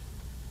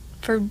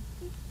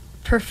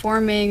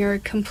performing or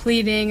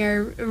completing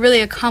or really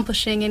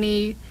accomplishing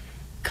any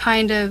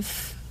kind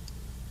of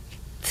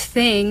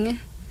thing,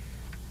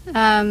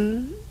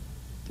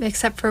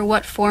 except for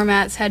what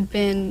formats had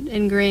been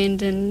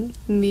ingrained in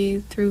me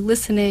through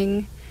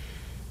listening.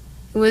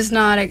 It was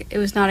not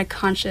a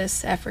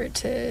conscious effort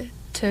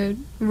to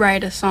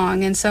write a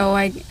song, and so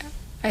I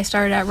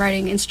started out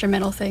writing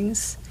instrumental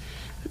things,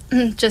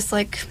 just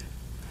like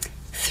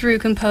through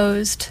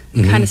composed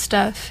kind of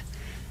stuff,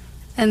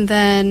 and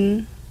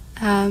then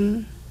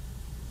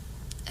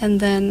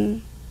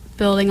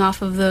building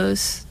off of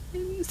those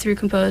through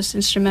composed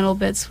instrumental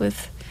bits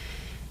with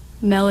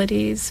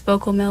melodies,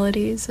 vocal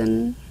melodies,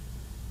 and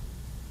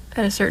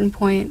at a certain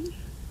point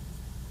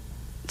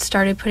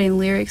started putting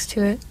lyrics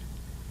to it.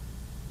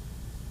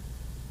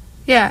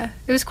 Yeah,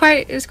 it was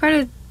quite a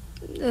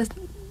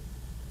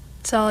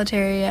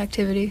solitary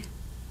activity.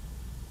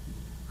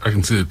 I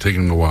can see it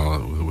taking a while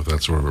with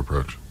that sort of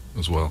approach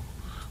as well.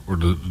 Or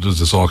does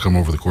this all come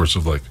over the course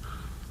of like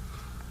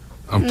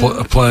I'm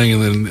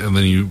playing and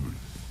then you?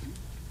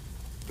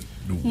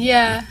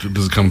 Yeah.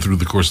 Does it come through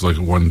the course of like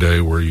one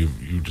day where you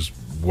just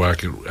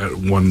whack it at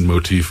one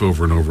motif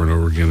over and over and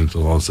over again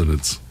until all of a sudden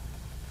it's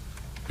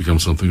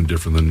becomes something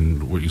different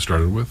than what you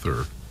started with,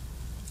 or?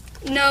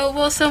 No,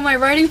 well, so my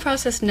writing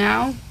process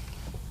now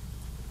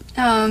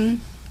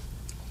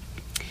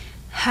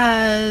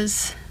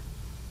has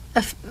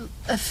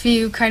a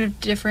few kind of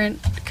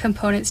different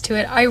components to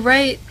it. I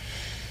write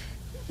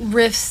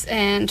riffs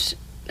and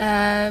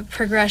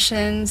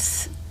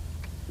progressions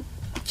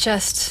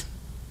just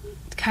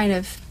kind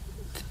of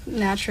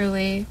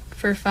naturally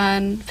for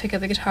fun, pick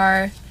up the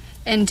guitar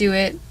and do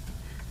it.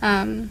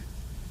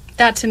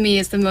 That to me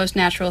is the most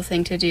natural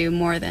thing to do,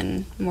 more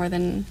than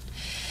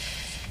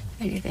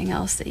anything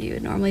else that you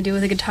would normally do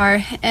with a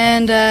guitar.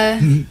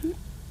 And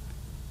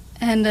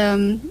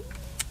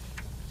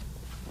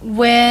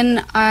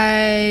when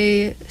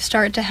I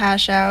start to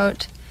hash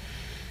out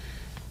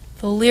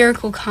the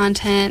lyrical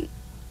content,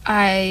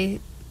 I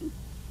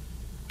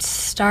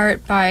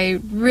start by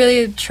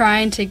really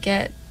trying to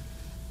get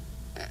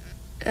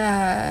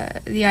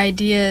the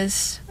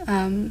ideas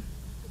on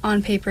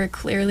paper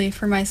clearly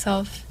for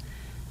myself.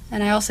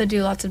 And I also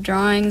do lots of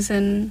drawings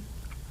and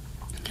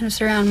kind of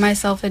surround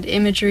myself with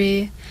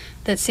imagery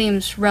that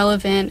seems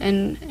relevant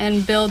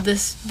and build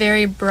this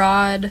very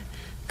broad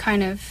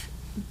kind of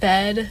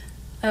bed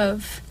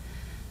of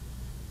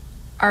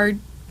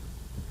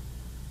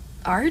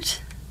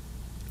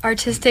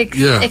artistic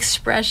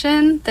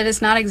expression that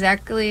is not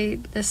exactly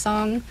the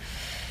song,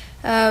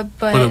 but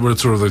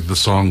it's sort of like the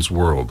song's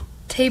world.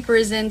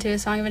 Tapers into a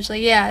song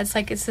eventually. Yeah, it's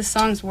like it's the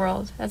song's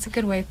world. That's a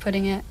good way of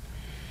putting it.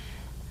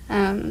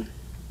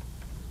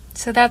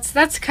 So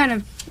that's kind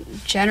of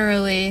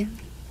generally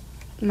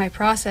my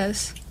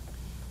process.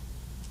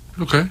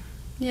 Okay.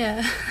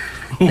 Yeah.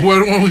 Why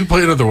don't we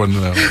play another one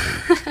now?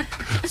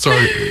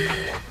 Sorry.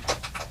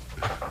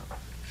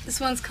 This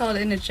one's called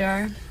In a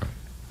Jar.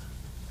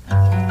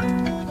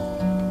 I'm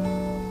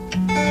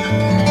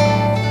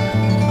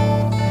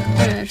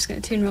just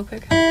going to tune real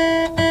quick.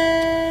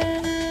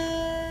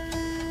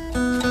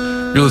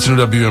 You're listening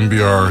to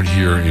WMBR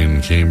here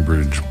in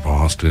Cambridge,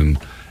 Boston.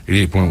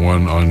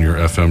 88.1 on your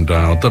FM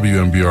dial,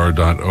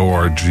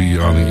 WMBR.org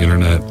on the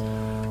internet.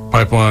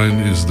 Pipeline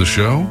is the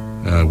show.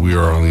 We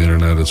are on the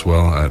internet as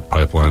well at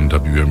Pipeline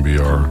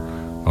WMBR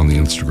on the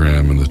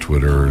Instagram and the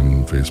Twitter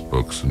and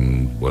Facebooks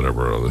and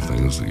whatever other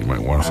things that you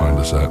might want to find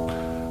us at.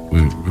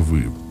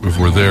 If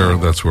we're there,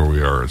 that's where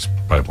we are. It's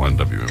Pipeline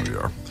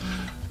WMBR.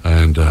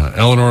 And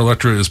Eleanor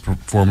Electra is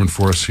performing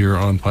for us here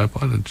on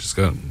Pipeline, and she's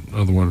got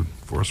another one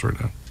for us right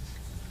now.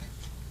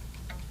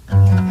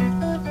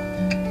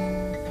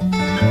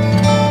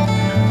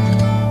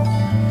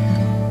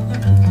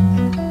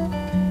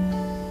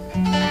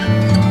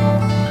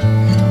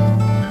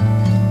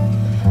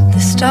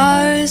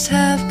 Stars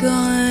have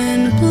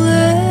gone blind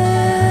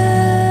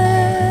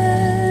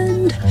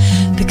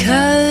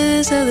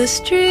because of the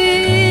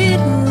street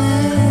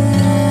lamps.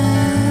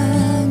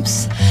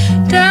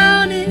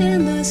 Down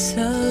in the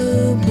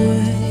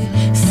subway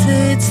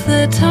sits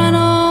the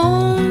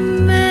tunnel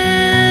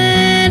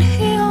man.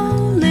 He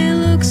only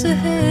looks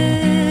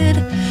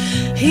ahead.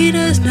 He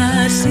does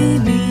not see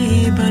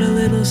me, but a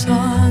little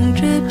song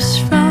drips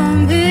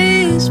from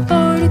his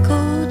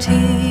barnacle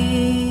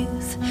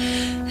teeth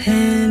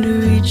and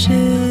reaches me.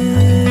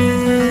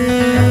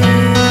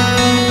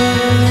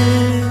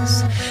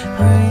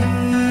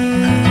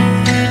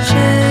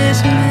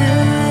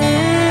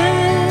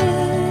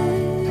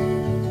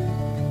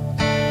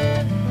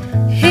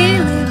 He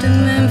lived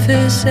in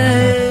Memphis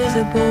as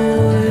a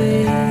boy.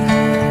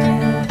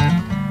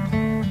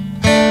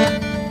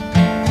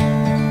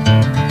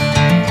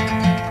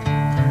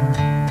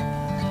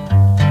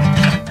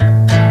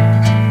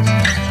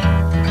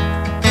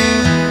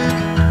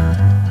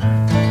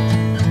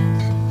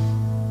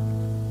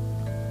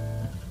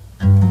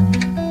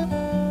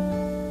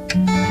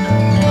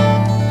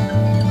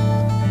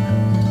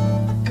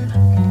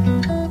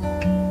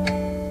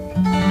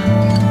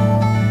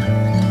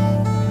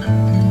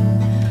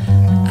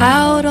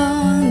 Out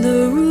on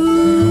the roof,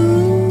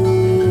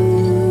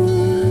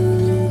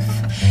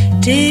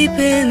 deep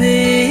in the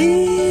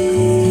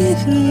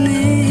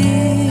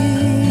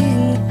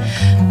evening,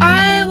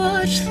 I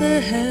watch the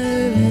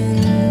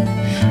heron,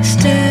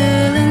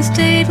 still and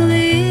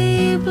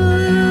stately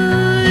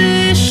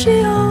blue.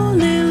 She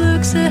only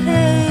looks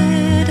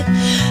ahead.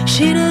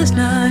 She does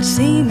not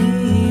see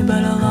me,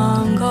 but a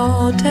long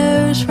call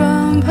tears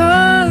from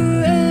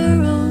her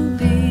arrow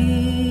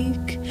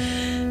beak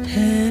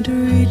and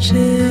reaches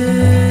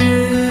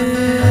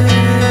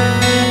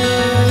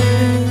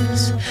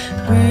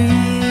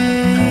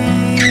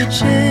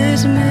me.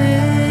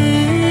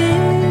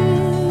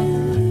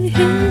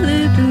 He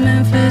lived in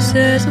Memphis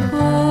as a boy.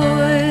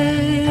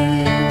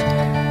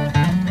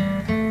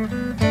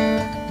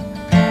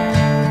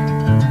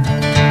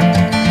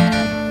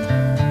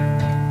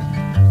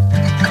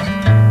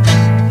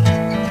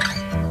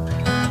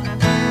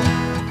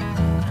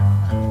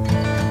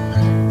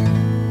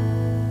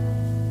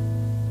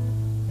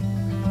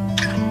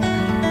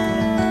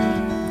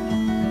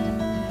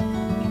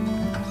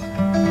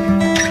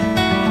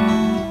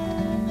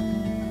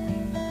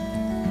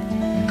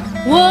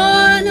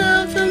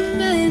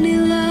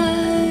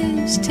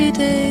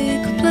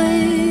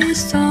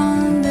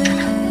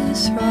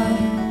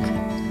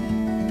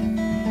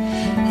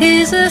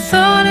 As the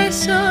thought I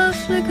saw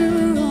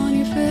flicker on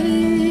your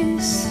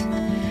face,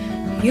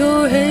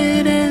 your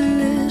head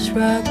and this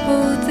rock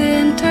both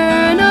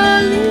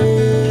internally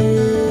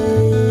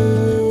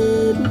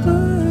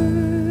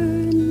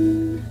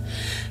burn.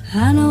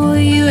 I know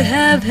you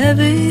have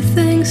heavy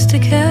things to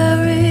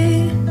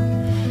carry,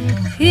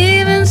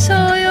 even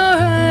so your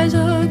eyes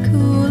are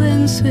cool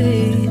and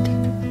sweet.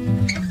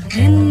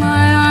 In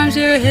my arms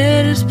your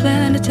head is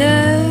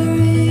planetary.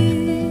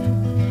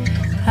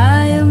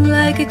 I am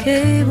like a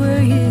cave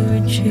where you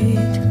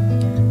retreat.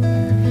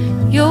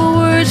 Your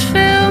words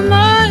fill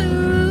my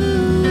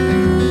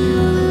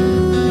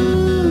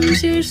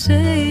rooms. You're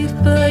safe,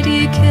 but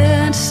you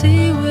can't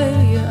see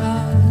where you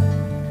are.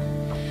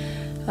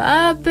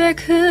 I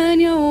beckon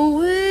your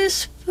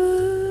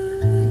whisper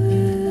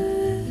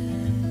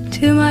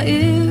to my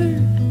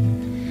ear.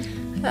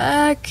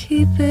 I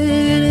keep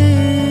it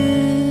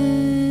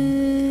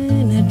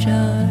in a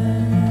jar.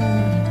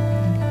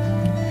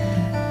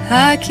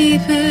 I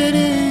keep it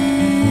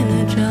in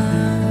a jar.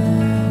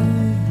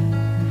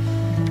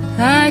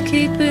 I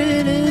keep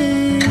it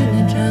in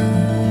a jar.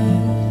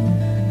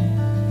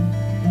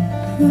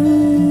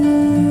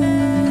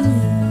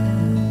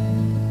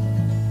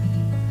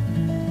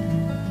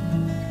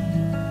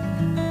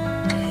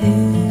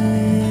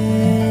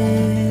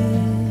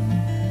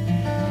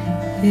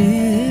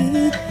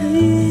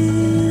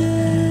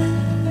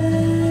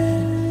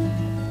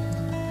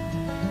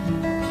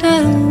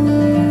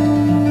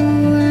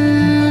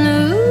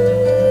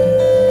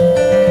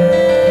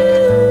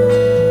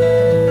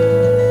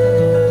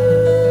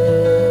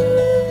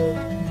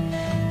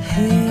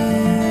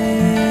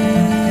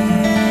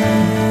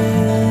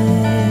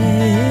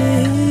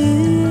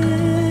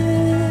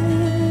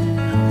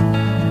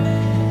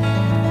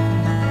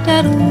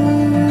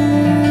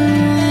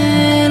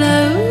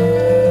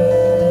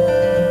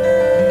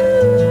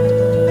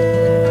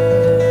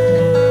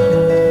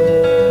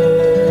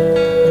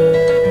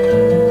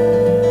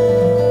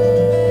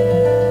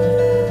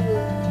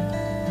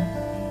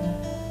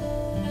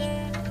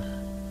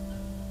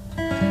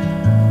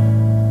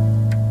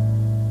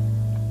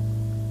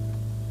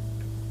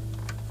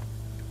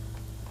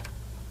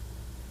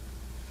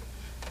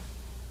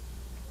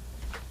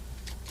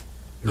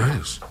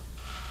 Nice.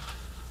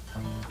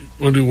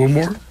 Want to do one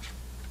more?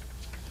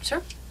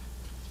 Sure.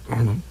 I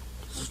don't know.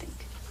 I think.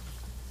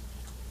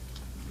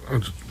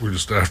 We're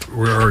just after.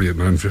 We're already at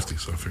 9:50,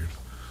 so I figured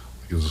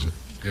because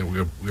yeah, we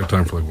have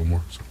time for like one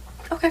more. So.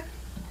 Okay.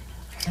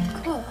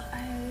 Cool.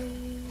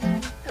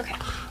 Okay.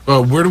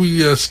 Where do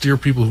we steer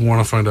people who want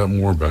to find out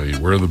more about you?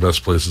 Where are the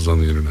best places on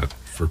the internet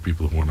for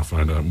people who want to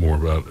find out more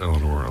about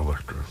Eleanor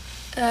Electra?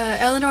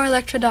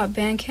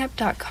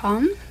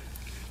 EleanorElectra.bandcamp.com.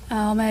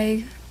 All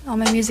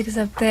my music is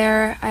up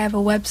there. I have a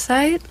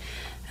website,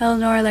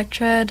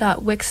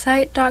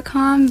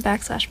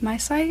 EleanorElectra.wixsite.com/my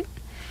site.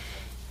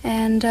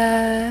 And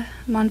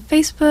I'm on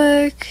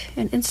Facebook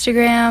and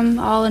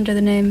Instagram, all under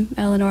the name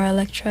Eleanor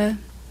Electra.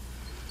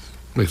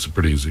 Makes it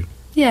pretty easy.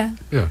 Yeah.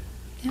 Yeah.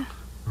 Yeah.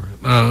 All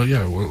right.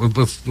 Yeah. Well,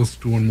 let's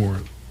do one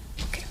more.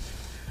 Okay.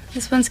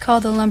 This one's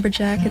called The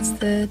Lumberjack. It's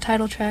the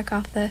title track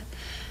off the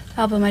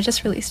album I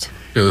just released.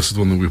 Yeah, this is the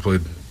one that we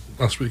played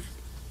last week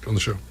on the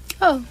show.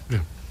 Oh.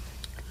 Yeah.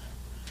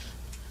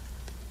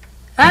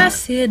 I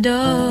see a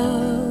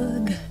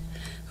dog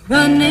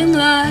running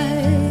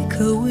like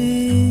a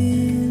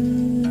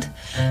wind.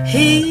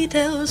 He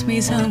tells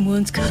me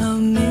someone's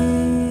coming.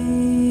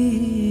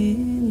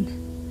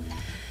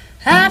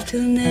 After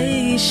the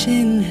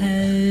nation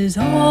has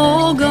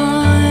all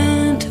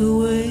gone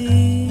to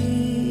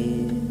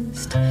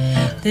waste,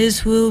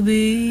 this will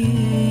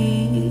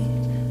be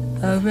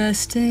a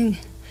resting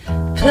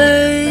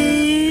place.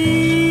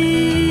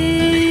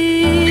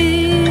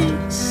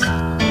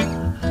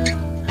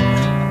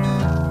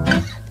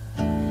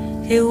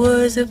 It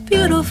was a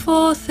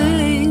beautiful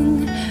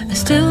thing, a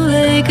still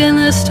lake in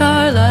the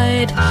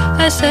starlight.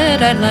 I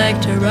said I'd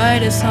like to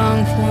write a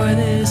song for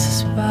this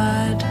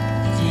spot.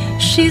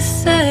 She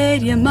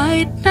said you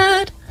might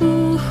not,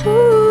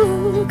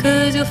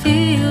 cause you'll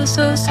feel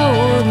so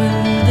sore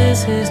when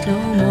this is no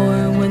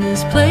more, when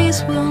this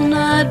place will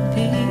not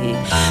be.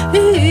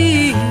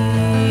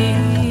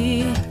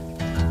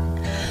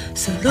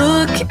 So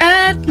look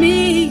at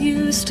me,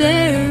 you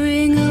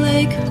staring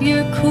like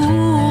your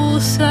cool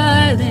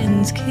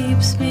silence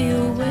keeps me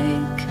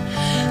awake.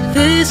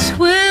 This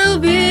will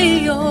be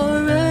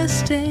your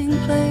resting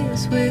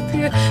place with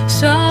your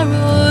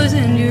sorrows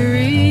and your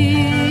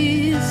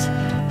ease,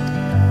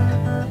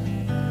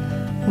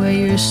 where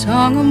your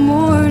song of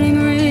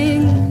morning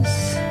rings.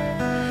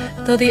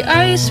 Though the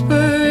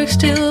icebergs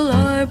still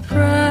are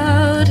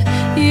proud,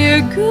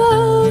 your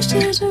ghost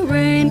is a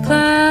rain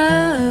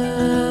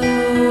cloud.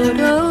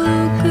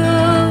 Oh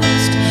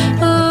ghost,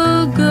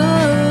 oh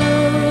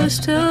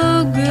ghost,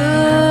 oh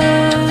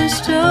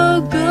ghost, oh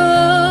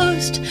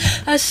ghost.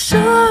 I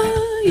saw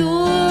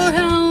your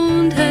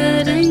hound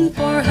heading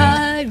for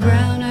high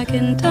ground. I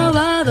can tell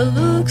by the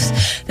looks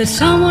that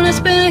someone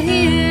has been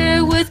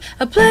here with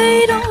a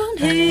blade on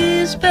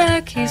his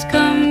back. He's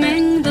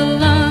coming, the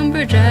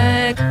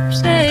lumberjack.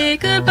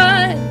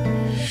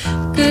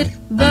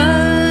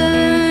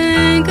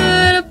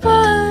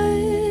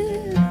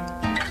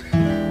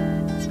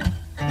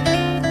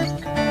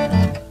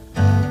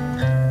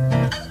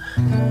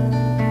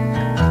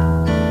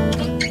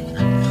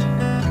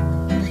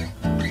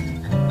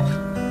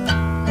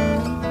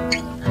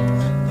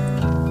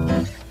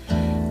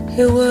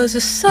 It was a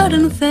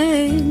sudden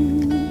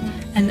thing,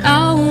 an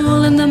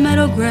owl in the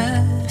meadow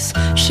grass.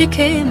 She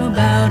came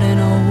about in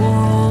a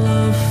wall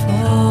of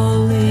fall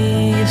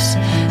leaves.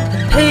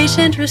 The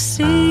patient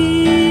receives.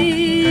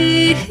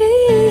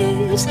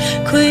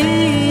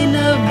 Queen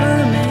of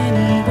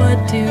vermin,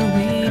 what do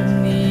we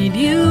need?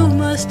 You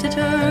must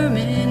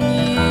determine.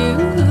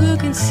 You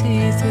can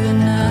see through the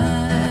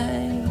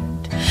night.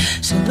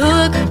 So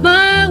look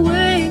my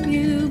way,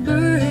 you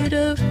bird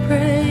of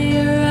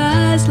prey. Your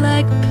eyes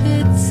like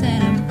pits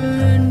and a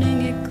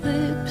burning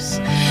eclipse.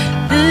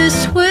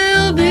 This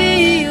will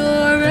be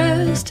your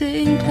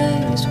resting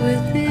place,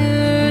 with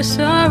your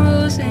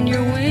sorrows and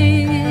your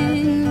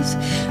wings,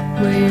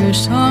 where your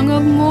song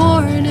of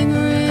mourning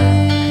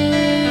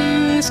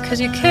rings.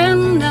 'Cause you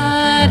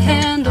cannot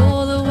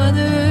handle the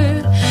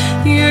weather.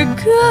 Your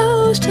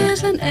ghost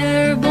is an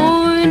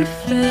airborne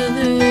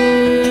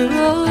feather.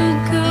 Oh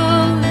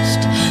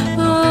ghost,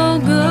 oh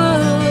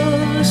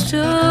ghost,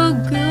 oh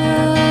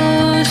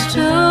ghost,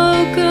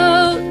 oh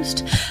ghost.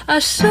 I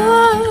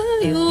saw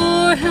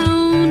your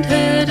hound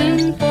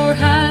heading for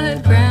high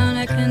ground.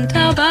 I can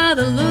tell by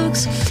the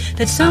looks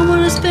that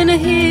someone has been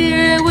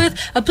here with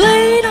a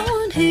blade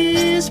on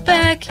his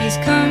back. He's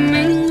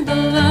coming, the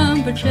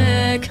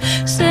lumberjack.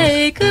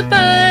 Say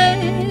goodbye,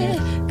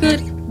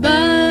 goodbye,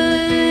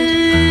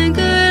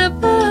 goodbye.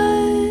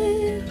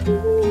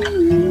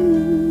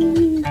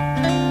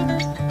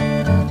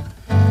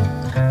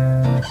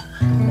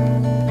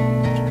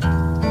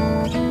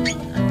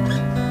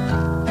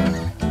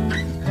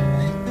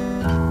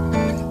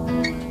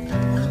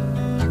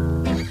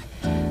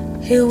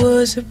 It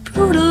was a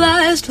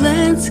brutalized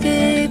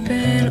landscape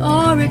in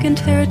Oregon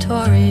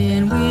territory,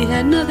 and we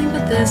had nothing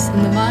but this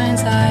in the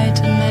mind's eye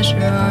to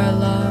measure our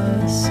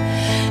loss.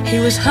 He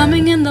was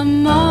humming in the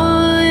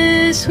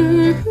moss,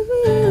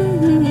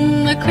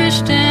 a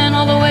Christian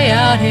all the way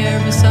out here,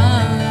 a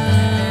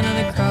son of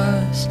the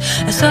cross,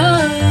 a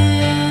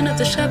son of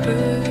the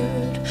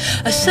shepherd,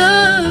 a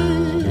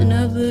son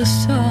of the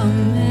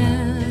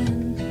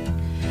sawman.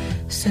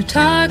 So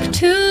talk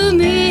to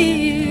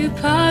me,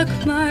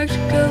 pockmarked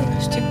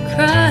ghost. You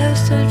cry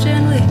so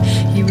gently,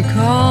 you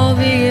recall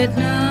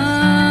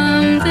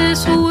Vietnam.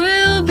 This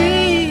will be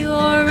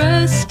your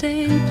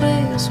resting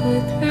place,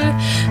 with your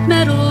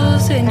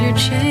medals and your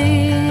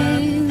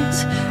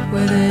chains,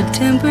 where the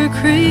timber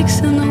creaks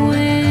in the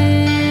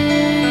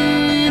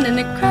wind and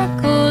it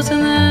crackles in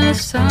the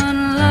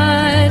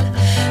sunlight.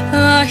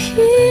 I'll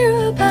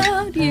hear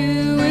about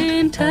you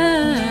in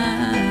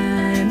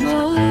time.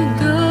 Oh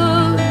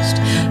ghost,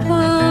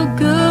 oh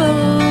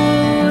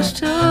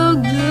ghost, oh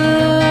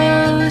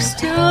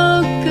ghost,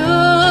 oh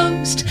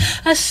ghost.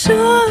 I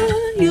saw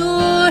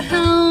your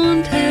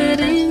hound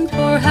heading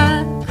for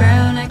high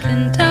ground. I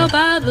can tell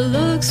by the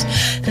looks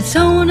that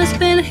someone has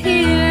been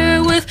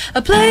here with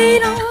a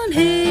blade on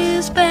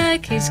his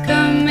back. He's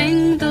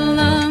coming, the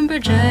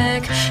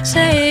lumberjack.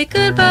 Say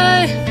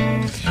goodbye,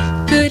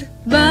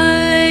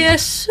 goodbye. I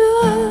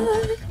saw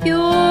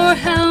your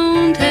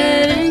hound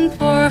heading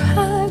for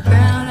high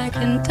ground. I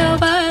can tell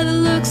by the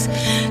looks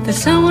that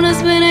someone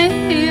has been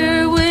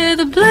here with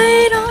a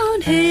blade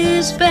on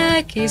his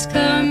back. He's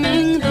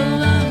coming, the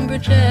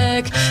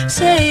lumberjack.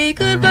 Say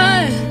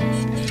goodbye,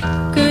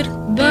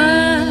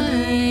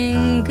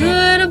 goodbye,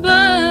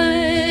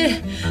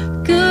 goodbye,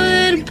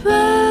 goodbye.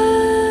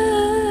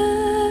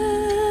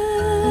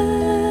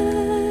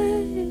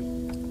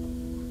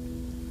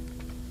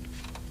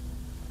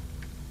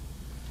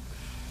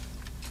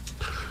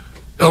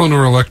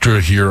 Eleanor Electra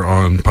here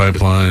on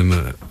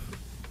Pipeline.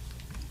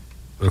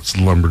 That's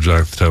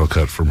Lumberjack, the title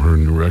cut from her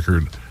new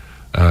record.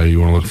 You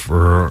want to look for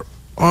her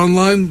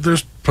online?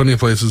 There's plenty of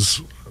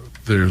places.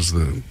 There's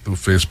the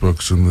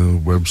Facebooks and the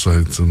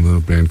websites and the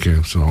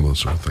Bandcamps and all those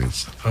sort of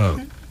things.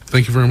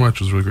 Thank you very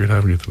much. It was really great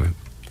having you tonight.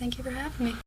 Thank you for having me.